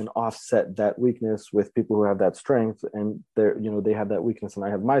there and offset that weakness with people who have that strength, and they're, you know, they have that weakness and I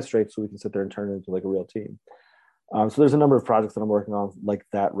have my strength, so we can sit there and turn it into like a real team. So there's a number of projects that I'm working on like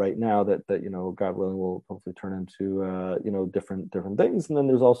that right now that you know, God willing, will hopefully turn into you know, different things. And then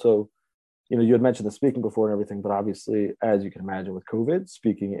there's also, you know, you had mentioned the speaking before and everything, but obviously, as you can imagine, with COVID,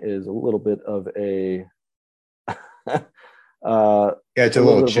 speaking is a little bit of a Yeah, it's a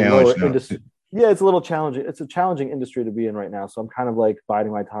little little bit of a lower challenge now. industry. Yeah, it's a little challenging. It's a challenging industry to be in right now. So I'm kind of like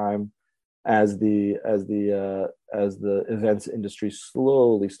biding my time as the events industry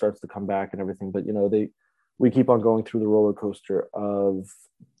slowly starts to come back and everything. But you know, we keep on going through the roller coaster of,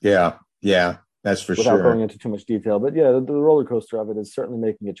 Yeah, that's for without sure. going into too much detail. But yeah, the roller coaster of it is certainly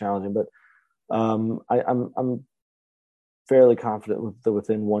making it challenging. But I'm fairly confident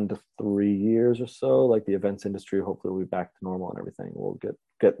within 1 to 3 years or so, like the events industry hopefully will be back to normal and everything. We'll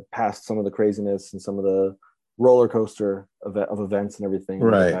get past some of the craziness and some of the roller coaster of events and everything,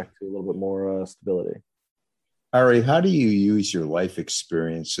 and get Right. back to a little bit more stability. Ari, how do you use your life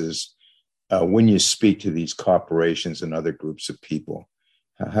experiences when you speak to these corporations and other groups of people?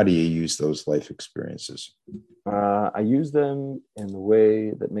 How do you use those life experiences? I use them in the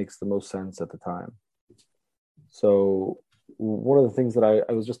way that makes the most sense at the time. So one of the things that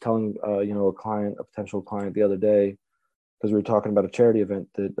I was just telling you know, a potential client the other day, because we were talking about a charity event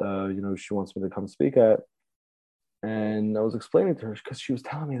that you know, she wants me to come speak at, and I was explaining to her, because she was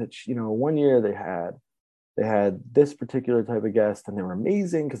telling me that she, you know, one year they had this particular type of guest and they were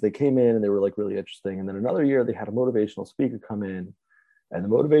amazing because they came in and they were like really interesting, and then another year they had a motivational speaker come in, and the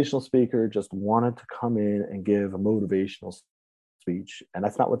motivational speaker just wanted to come in and give a motivational speech, and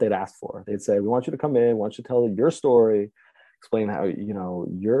that's not what they'd asked for. They'd say, we want you to come in, we want you to tell your story, explain how, you know,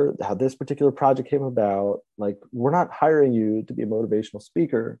 how this particular project came about. Like, we're not hiring you to be a motivational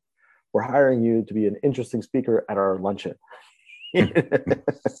speaker, we're hiring you to be an interesting speaker at our luncheon. And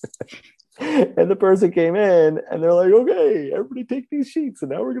the person came in and they're like, okay, everybody take these sheets,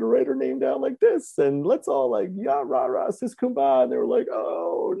 and now we're gonna write her name down like this, and let's all like, yeah, rah rah, sis kumbah. And they were like,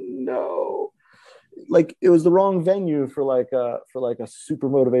 oh no, like it was the wrong venue for like a super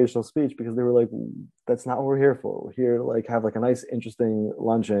motivational speech, because they were like, that's not what we're here for. We're here to like have like a nice any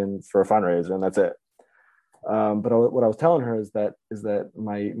luncheon for a fundraiser, and that's it. But what I was telling her is that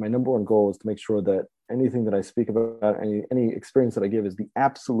my number one goal is to make sure that anything that I speak about, any experience that I give, is the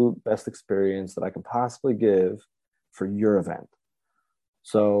absolute best experience that I can possibly give for your event.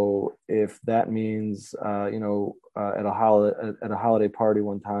 So if that means, you know, at a holiday party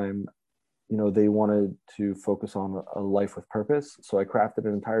one time, you know, they wanted to focus on a life with purpose, so I crafted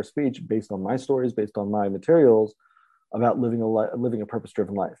an entire speech based on my stories, based on my materials, about living a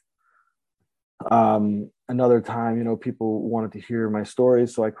purpose-driven life. Another time, you know, people wanted to hear my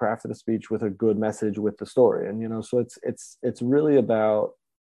stories, so I crafted a speech with a good message with the story. And you know, so it's really about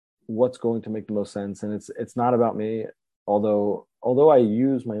what's going to make the most sense, and it's not about me. Although I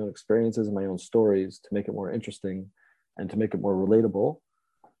use my own experiences and my own stories to make it more interesting and to make it more relatable.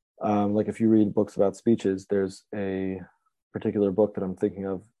 Like if you read books about speeches, there's a particular book that I'm thinking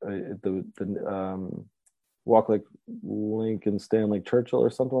of, the Walk Like Lincoln, Stand Like Churchill, or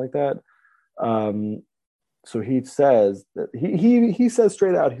something like that. So he says that he says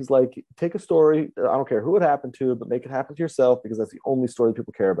straight out, he's like, take a story, I don't care who it happened to, but make it happen to yourself, because that's the only story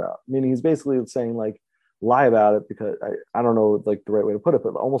people care about. Meaning he's basically saying like, lie about it because I don't know like the right way to put it,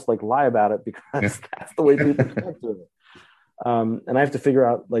 but almost like lie about it because that's the way people connect to it. And I have to figure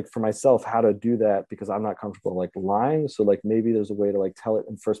out like for myself how to do that because I'm not comfortable like lying. So like maybe there's a way to like tell it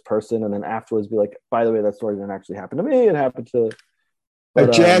in first person and then afterwards be like, by the way, that story didn't actually happen to me. It happened to,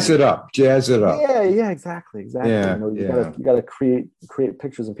 but Jazz it up, jazz it up. yeah, exactly. Yeah, You know, yeah. you gotta create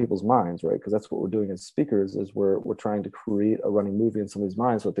pictures in people's minds, right? Because that's what we're doing as speakers is we're trying to create a running movie in somebody's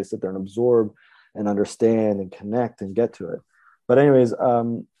mind so that they sit there and absorb and understand and connect and get to it. But anyways,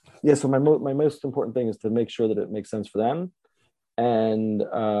 yeah. So my most important thing is to make sure that it makes sense for them, and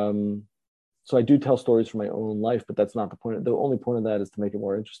so I do tell stories from my own life, but that's not the point. The only point of that is to make it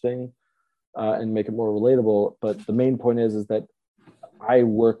more interesting and make it more relatable. But the main point is that I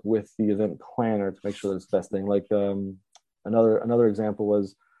work with the event planner to make sure that it's the best thing. Like another example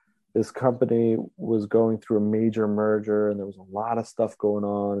was this company was going through a major merger and there was a lot of stuff going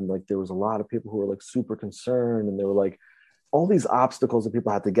on. And like, there was a lot of people who were like super concerned and they were like all these obstacles that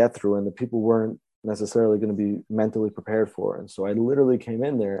people had to get through and the people weren't necessarily going to be mentally prepared for. And so I literally came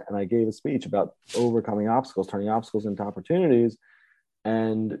in there and I gave a speech about overcoming obstacles, turning obstacles into opportunities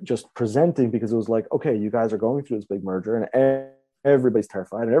and just presenting because it was like, okay, you guys are going through this big merger and everybody's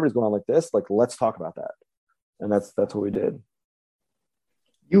terrified and everybody's going on like this. Like, let's talk about that. And that's what we did.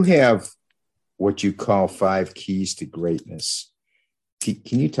 You have what you call 5 keys to greatness.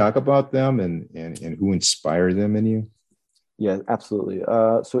 Can you talk about them and who inspired them in you? Yeah, absolutely.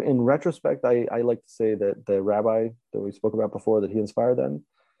 So in retrospect, I like to say that the rabbi that we spoke about before, that he inspired them,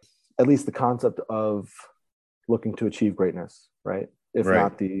 at least the concept of looking to achieve greatness, right? If Right.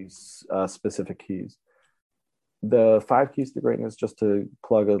 not these specific keys. The 5 keys to greatness, just to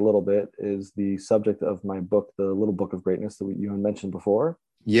plug a little bit, is the subject of my book, The Little Book of Greatness, that you mentioned before.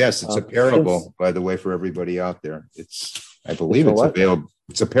 Yes, it's a parable, by the way, for everybody out there. I believe it's available.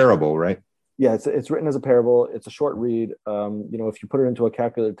 It's a parable, right? Yeah, it's written as a parable. It's a short read. You know, if you put it into a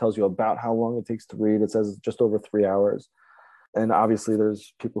calculator, it tells you about how long it takes to read. It says just over 3 hours. And obviously,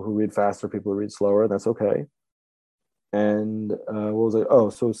 there's people who read faster, people who read slower. That's okay. And what was it?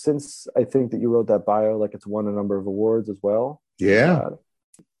 Oh, so since I think that you wrote that bio, like it's won a number of awards as well. Yeah.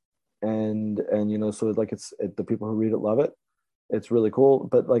 And you know, so like the people who read it love it. It's really cool,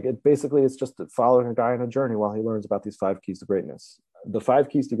 but like it's just following a guy on a journey while he learns about these 5 keys to greatness. The 5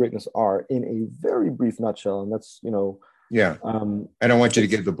 keys to greatness are, in a very brief nutshell, and that's, you know, yeah. I don't want you to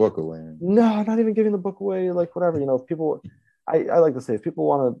give the book away. No, not even giving the book away. Like whatever, you know, if people, I like to say, if people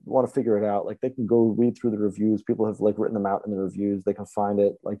want to figure it out, like they can go read through the reviews. People have like written them out in the reviews. They can find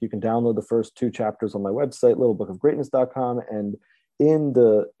it. Like you can download the first 2 chapters on my website, littlebookofgreatness.com, and in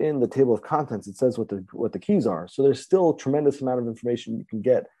the table of contents, it says what the keys are. So there's still a tremendous amount of information you can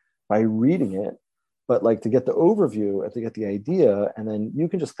get by reading it, but like to get the overview and to get the idea, and then you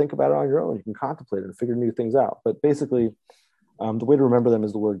can just think about it on your own. You can contemplate it and figure new things out. But basically, the way to remember them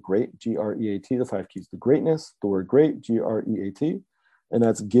is the word great, G-R-E-A-T, the 5 keys to greatness, the word great, G-R-E-A-T, and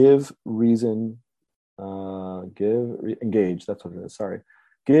that's give, reason, engage. That's what it is. Sorry.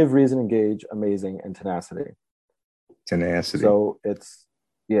 Give, reason, engage, amazing, and tenacity. So it's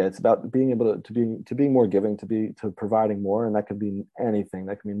about being able to being more giving, to providing more, and that could be anything.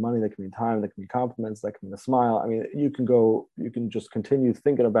 That can be money, that can be time, that can be compliments, that can be a smile. I mean, you can just continue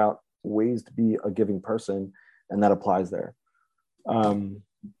thinking about ways to be a giving person, and that applies there. And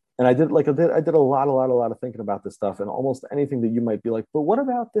I did a lot of thinking about this stuff, and almost anything that you might be like, but what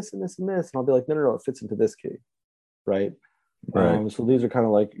about this and this and this? And I'll be like, no, it fits into this key, right? So these are kind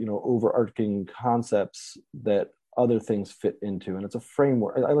of like, you know, overarching concepts that other things fit into, and it's a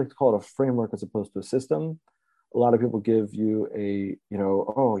framework. I like to call it a framework as opposed to a system. A lot of people give you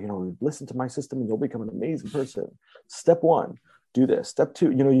listen to my system and you'll become an amazing person. Step 1, do this. Step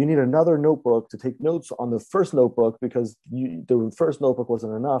 2, you know, you need another notebook to take notes on the first notebook because the first notebook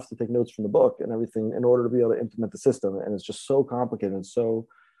wasn't enough to take notes from the book and everything in order to be able to implement the system. And it's just so complicated and so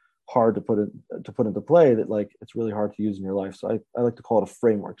hard to put into play that like it's really hard to use in your life. So I like to call it a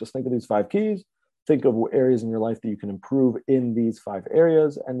framework. Just think of these 5 keys. Think of areas in your life that you can improve in these 5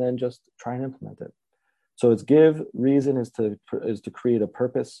 areas, and then just try and implement it. So it's give. Reason is to create a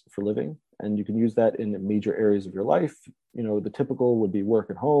purpose for living, and you can use that in major areas of your life. You know, the typical would be work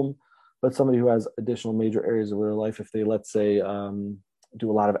and home, but somebody who has additional major areas of their life, if they, let's say,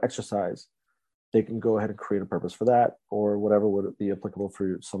 do a lot of exercise, they can go ahead and create a purpose for that, or whatever would be applicable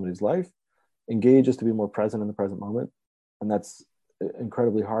for somebody's life. Engage is to be more present in the present moment, and that's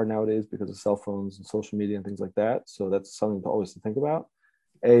incredibly hard nowadays because of cell phones and social media and things like that. So that's something to always think about.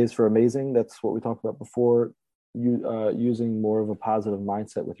 A is for amazing. That's what we talked about before, using more of a positive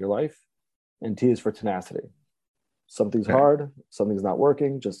mindset with your life. And T is for tenacity. Something's hard, something's not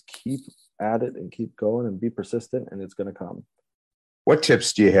working, just keep at it and keep going and be persistent, and it's going to come. What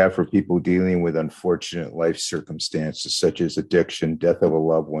tips do you have for people dealing with unfortunate life circumstances such as addiction, death of a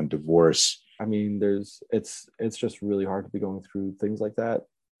loved one, divorce? I mean, it's just really hard to be going through things like that.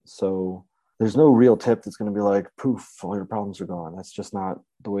 So there's no real tip that's going to be like, poof, all your problems are gone. That's just not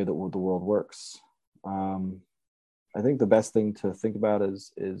the way that the world works. I think the best thing to think about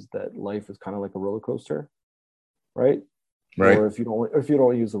is that life is kind of like a roller coaster, right? Right. Or if you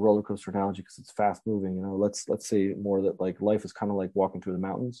don't use the roller coaster analogy because it's fast moving, you know, let's say more that like life is kind of like walking through the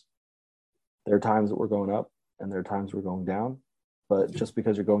mountains. There are times that we're going up and there are times we're going down, but just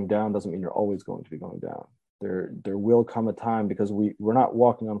because you're going down doesn't mean you're always going to be going down. There will come a time, because we're not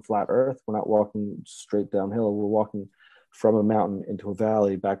walking on flat earth, we're not walking straight downhill, we're walking from a mountain into a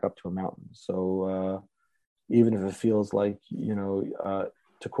valley back up to a mountain. So even if it feels like, you know,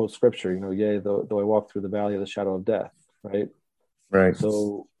 to quote scripture, you know, yea, though I walk through the valley of the shadow of death, right? Right.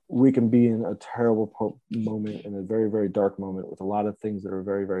 So we can be in a terrible moment, in a very, very dark moment, with a lot of things that are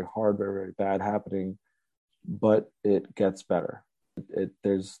very, very hard, very, very bad happening, but it gets better.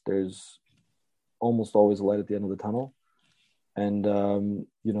 There's almost always a light at the end of the tunnel. And,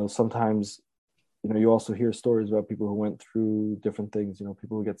 you know, sometimes, you know, you also hear stories about people who went through different things, you know,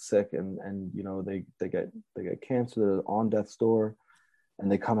 people who get sick and you know, they get cancer, they're on death's door,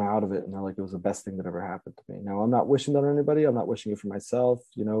 and they come out of it and they're like, it was the best thing that ever happened to me. Now, I'm not wishing that on anybody. I'm not wishing it for myself.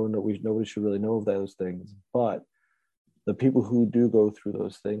 You know, nobody should really know of those things. But the people who do go through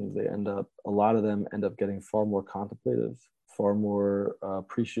those things, a lot of them end up getting far more contemplative, far more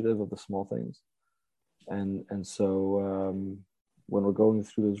appreciative of the small things. And so when we're going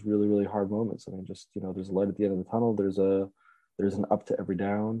through those really, really hard moments, I mean, just, you know, there's a light at the end of the tunnel. There's an up to every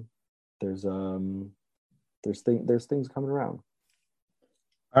down. There's things coming around.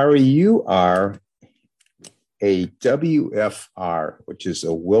 Ari, you are a WFR, which is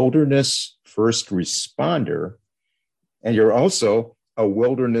a wilderness first responder, and you're also a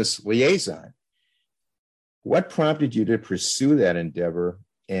wilderness liaison. What prompted you to pursue that endeavor?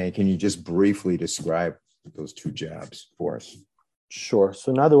 And can you just briefly describe those two jobs for us? Sure.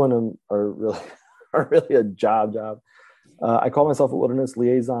 So neither one of them are really a job. I call myself a wilderness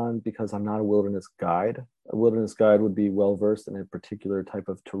liaison because I'm not a wilderness guide. A wilderness guide would be well-versed in a particular type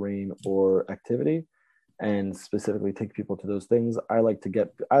of terrain or activity and specifically take people to those things. I like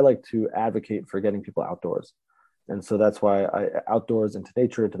to advocate for getting people outdoors. And so that's why outdoors, into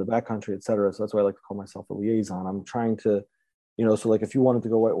nature, into the backcountry, et cetera. So that's why I like to call myself a liaison. I'm trying to, you know, so like if you wanted to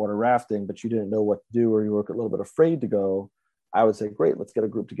go whitewater rafting, but you didn't know what to do, or you were a little bit afraid to go, I would say, great, let's get a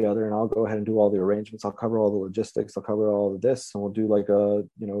group together and I'll go ahead and do all the arrangements. I'll cover all the logistics. I'll cover all of this. And we'll do like a,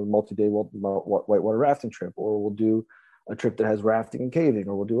 you know, multi-day whitewater rafting trip, or we'll do a trip that has rafting and caving,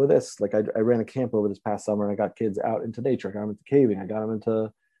 or we'll do this. Like I ran a camp over this past summer and I got kids out into nature. I got them into caving. I got them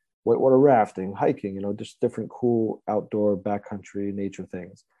into whitewater rafting, hiking, you know, just different cool outdoor backcountry nature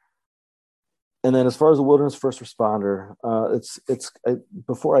things. And then as far as the wilderness first responder,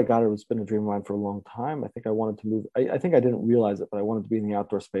 before I got it, it's been a dream of mine for a long time. I think I wanted to move. I think I didn't realize it, but I wanted to be in the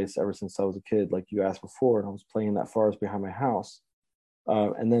outdoor space ever since I was a kid, like you asked before, and I was playing in that forest behind my house.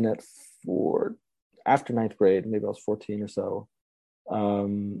 And then after ninth grade, maybe I was 14 or so,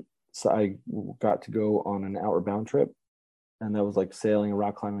 so I got to go on an Outward Bound trip. And that was like sailing and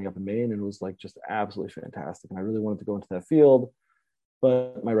rock climbing up in Maine. And it was like just absolutely fantastic. And I really wanted to go into that field.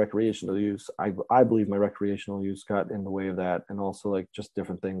 But my recreational use, I believe my recreational use got in the way of that. And also like just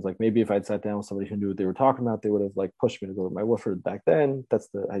different things. Like maybe if I'd sat down with somebody who knew what they were talking about, they would have like pushed me to go with my woofer back then. That's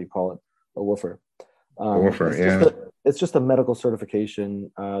how you call it, a woofer. It's just a medical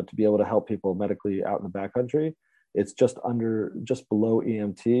certification to be able to help people medically out in the backcountry. It's just below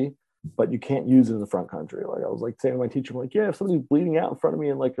EMT, but you can't use it in the front country. Like I was like saying to my teacher, I'm like, yeah, if somebody's bleeding out in front of me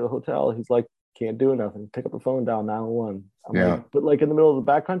in like a hotel, he's like, can't do nothing. Pick up the phone, dial 911. Like, but like in the middle of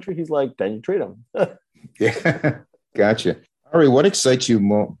the backcountry, he's like, then you treat him. Yeah, gotcha. Ari, what excites you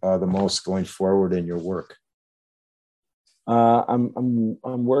the most going forward in your work? I'm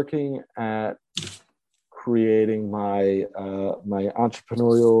working at creating my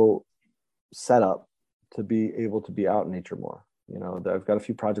entrepreneurial setup to be able to be out in nature more. You know, I've got a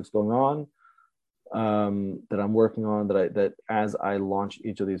few projects going on that I'm working on, that as I launch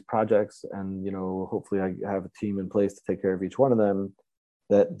each of these projects, and, you know, hopefully I have a team in place to take care of each one of them,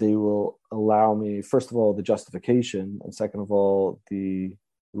 that they will allow me, first of all, the justification, and second of all, the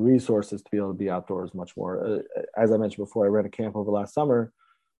resources to be able to be outdoors much more. As I mentioned before, I ran a camp over last summer.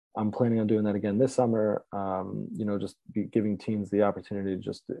 I'm planning on doing that again this summer. You know, just giving teens the opportunity to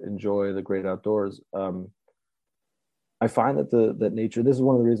just enjoy the great outdoors. I find that that nature, this is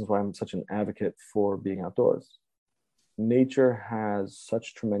one of the reasons why I'm such an advocate for being outdoors. nature has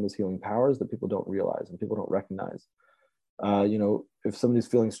such tremendous healing powers that people don't realize and people don't recognize. If somebody's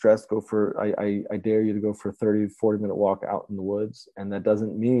feeling stressed, I dare you to go for a 30-40 minute walk out in the woods. And that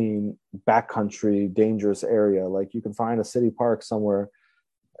doesn't mean backcountry, dangerous area. Like you can find a city park somewhere,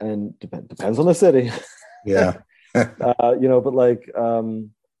 and depends on the city. Yeah. But like,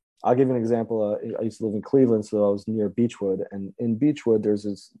 I'll give you an example. I used to live in Cleveland, so I was near Beechwood, and in Beechwood,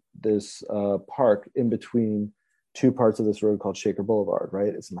 there's this park in between two parts of this road called Shaker Boulevard.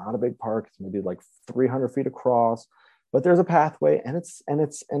 Right, it's not a big park; it's maybe like 300 feet across, but there's a pathway, and it's what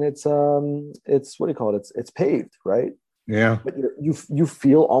do you call it? It's paved, right? Yeah. But you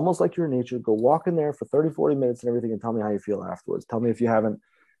feel almost like you're in nature. Go walk in there for 30-40 minutes and everything, and tell me how you feel afterwards. Tell me if you haven't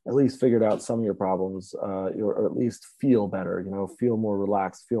at least figured out some of your problems, or at least feel better, feel more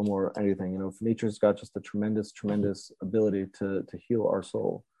relaxed, feel more anything. Nature's got just a tremendous ability to heal our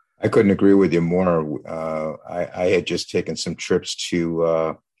soul. I couldn't agree with you more. I had just taken some trips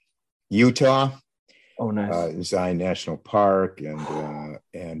to Utah. Oh, nice. Zion National Park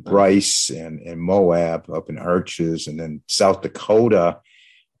and Bryce and Moab up in Arches, and then South Dakota,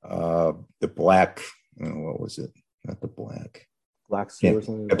 the Black, what was it? Not the Black. Black Sea or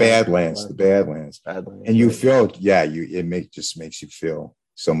something. The Badlands. And you feel, it just makes you feel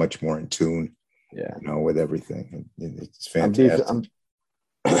so much more in tune, with everything. It's fantastic. I'm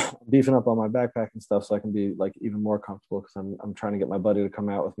beefing up on my backpacking stuff so I can be like even more comfortable, because I'm trying to get my buddy to come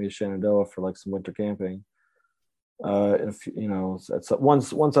out with me to Shenandoah for like some winter camping. Once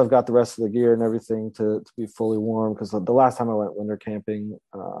I've got the rest of the gear and everything to be fully warm, because the last time I went winter camping,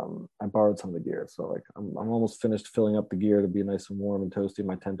 I borrowed some of the gear, so like I'm almost finished filling up the gear to be nice and warm and toasty in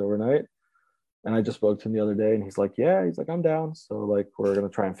my tent overnight. And I just spoke to him the other day, and he's like, I'm down. So like we're gonna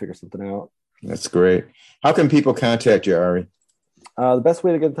try and figure something out. That's great. How can people contact you, Ari? The best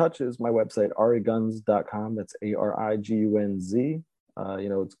way to get in touch is my website, arigunz.com. That's ARIGUNZ.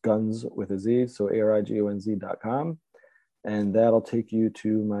 It's guns with a Z, so ARIGUNZ.com. And that'll take you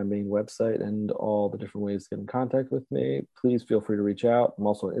to my main website and all the different ways to get in contact with me. Please feel free to reach out. I'm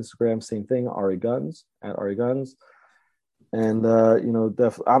also on Instagram, same thing, AriGunz, at AriGunz. And,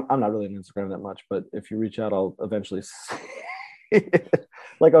 definitely, I'm not really on Instagram that much, but if you reach out, I'll eventually see.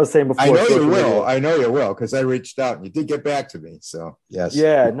 Like I was saying before. I know you will, because I reached out and you did get back to me. So yes.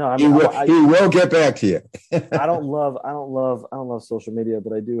 Yeah, no, he will get back to you. I don't love social media,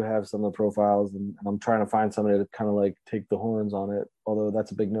 but I do have some of the profiles, and I'm trying to find somebody to kind of like take the horns on it. Although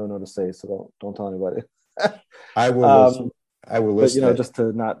that's a big no to say, so don't tell anybody. I will listen. I will listen. But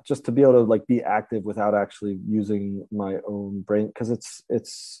just to be able to like be active without actually using my own brain, because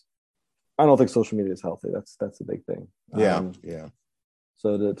it's. I don't think social media is healthy. That's a big thing. Yeah.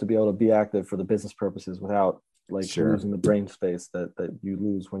 So to be able to be active for the business purposes without like losing the brain space that you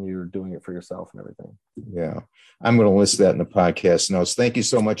lose when you're doing it for yourself and everything. Yeah. I'm going to list that in the podcast notes. Thank you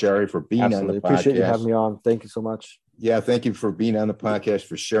so much, Ari, for being on the podcast. Appreciate you having me on. Thank you so much. Yeah. Thank you for being on the podcast,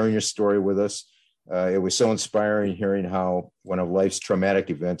 for sharing your story with us. It was so inspiring hearing how one of life's traumatic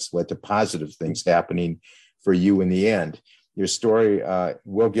events led to positive things happening for you in the end. Your story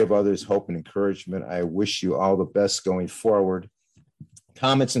will give others hope and encouragement. I wish you all the best going forward.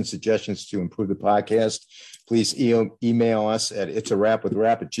 Comments and suggestions to improve the podcast, please email us at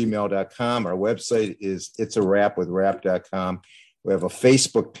itsarapwithrap@gmail.com. Our website is itsarapwithrap.com. We have a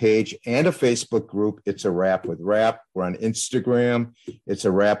Facebook page and a Facebook group, It's a Rap with Rap. We're on Instagram, It's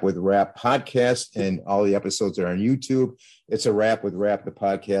a Rap with Rap podcast, and all the episodes are on YouTube. It's a Rap with Rap, the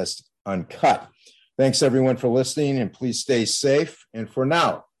podcast uncut. Thanks, everyone, for listening, and please stay safe. And for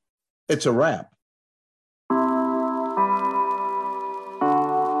now, it's a wrap.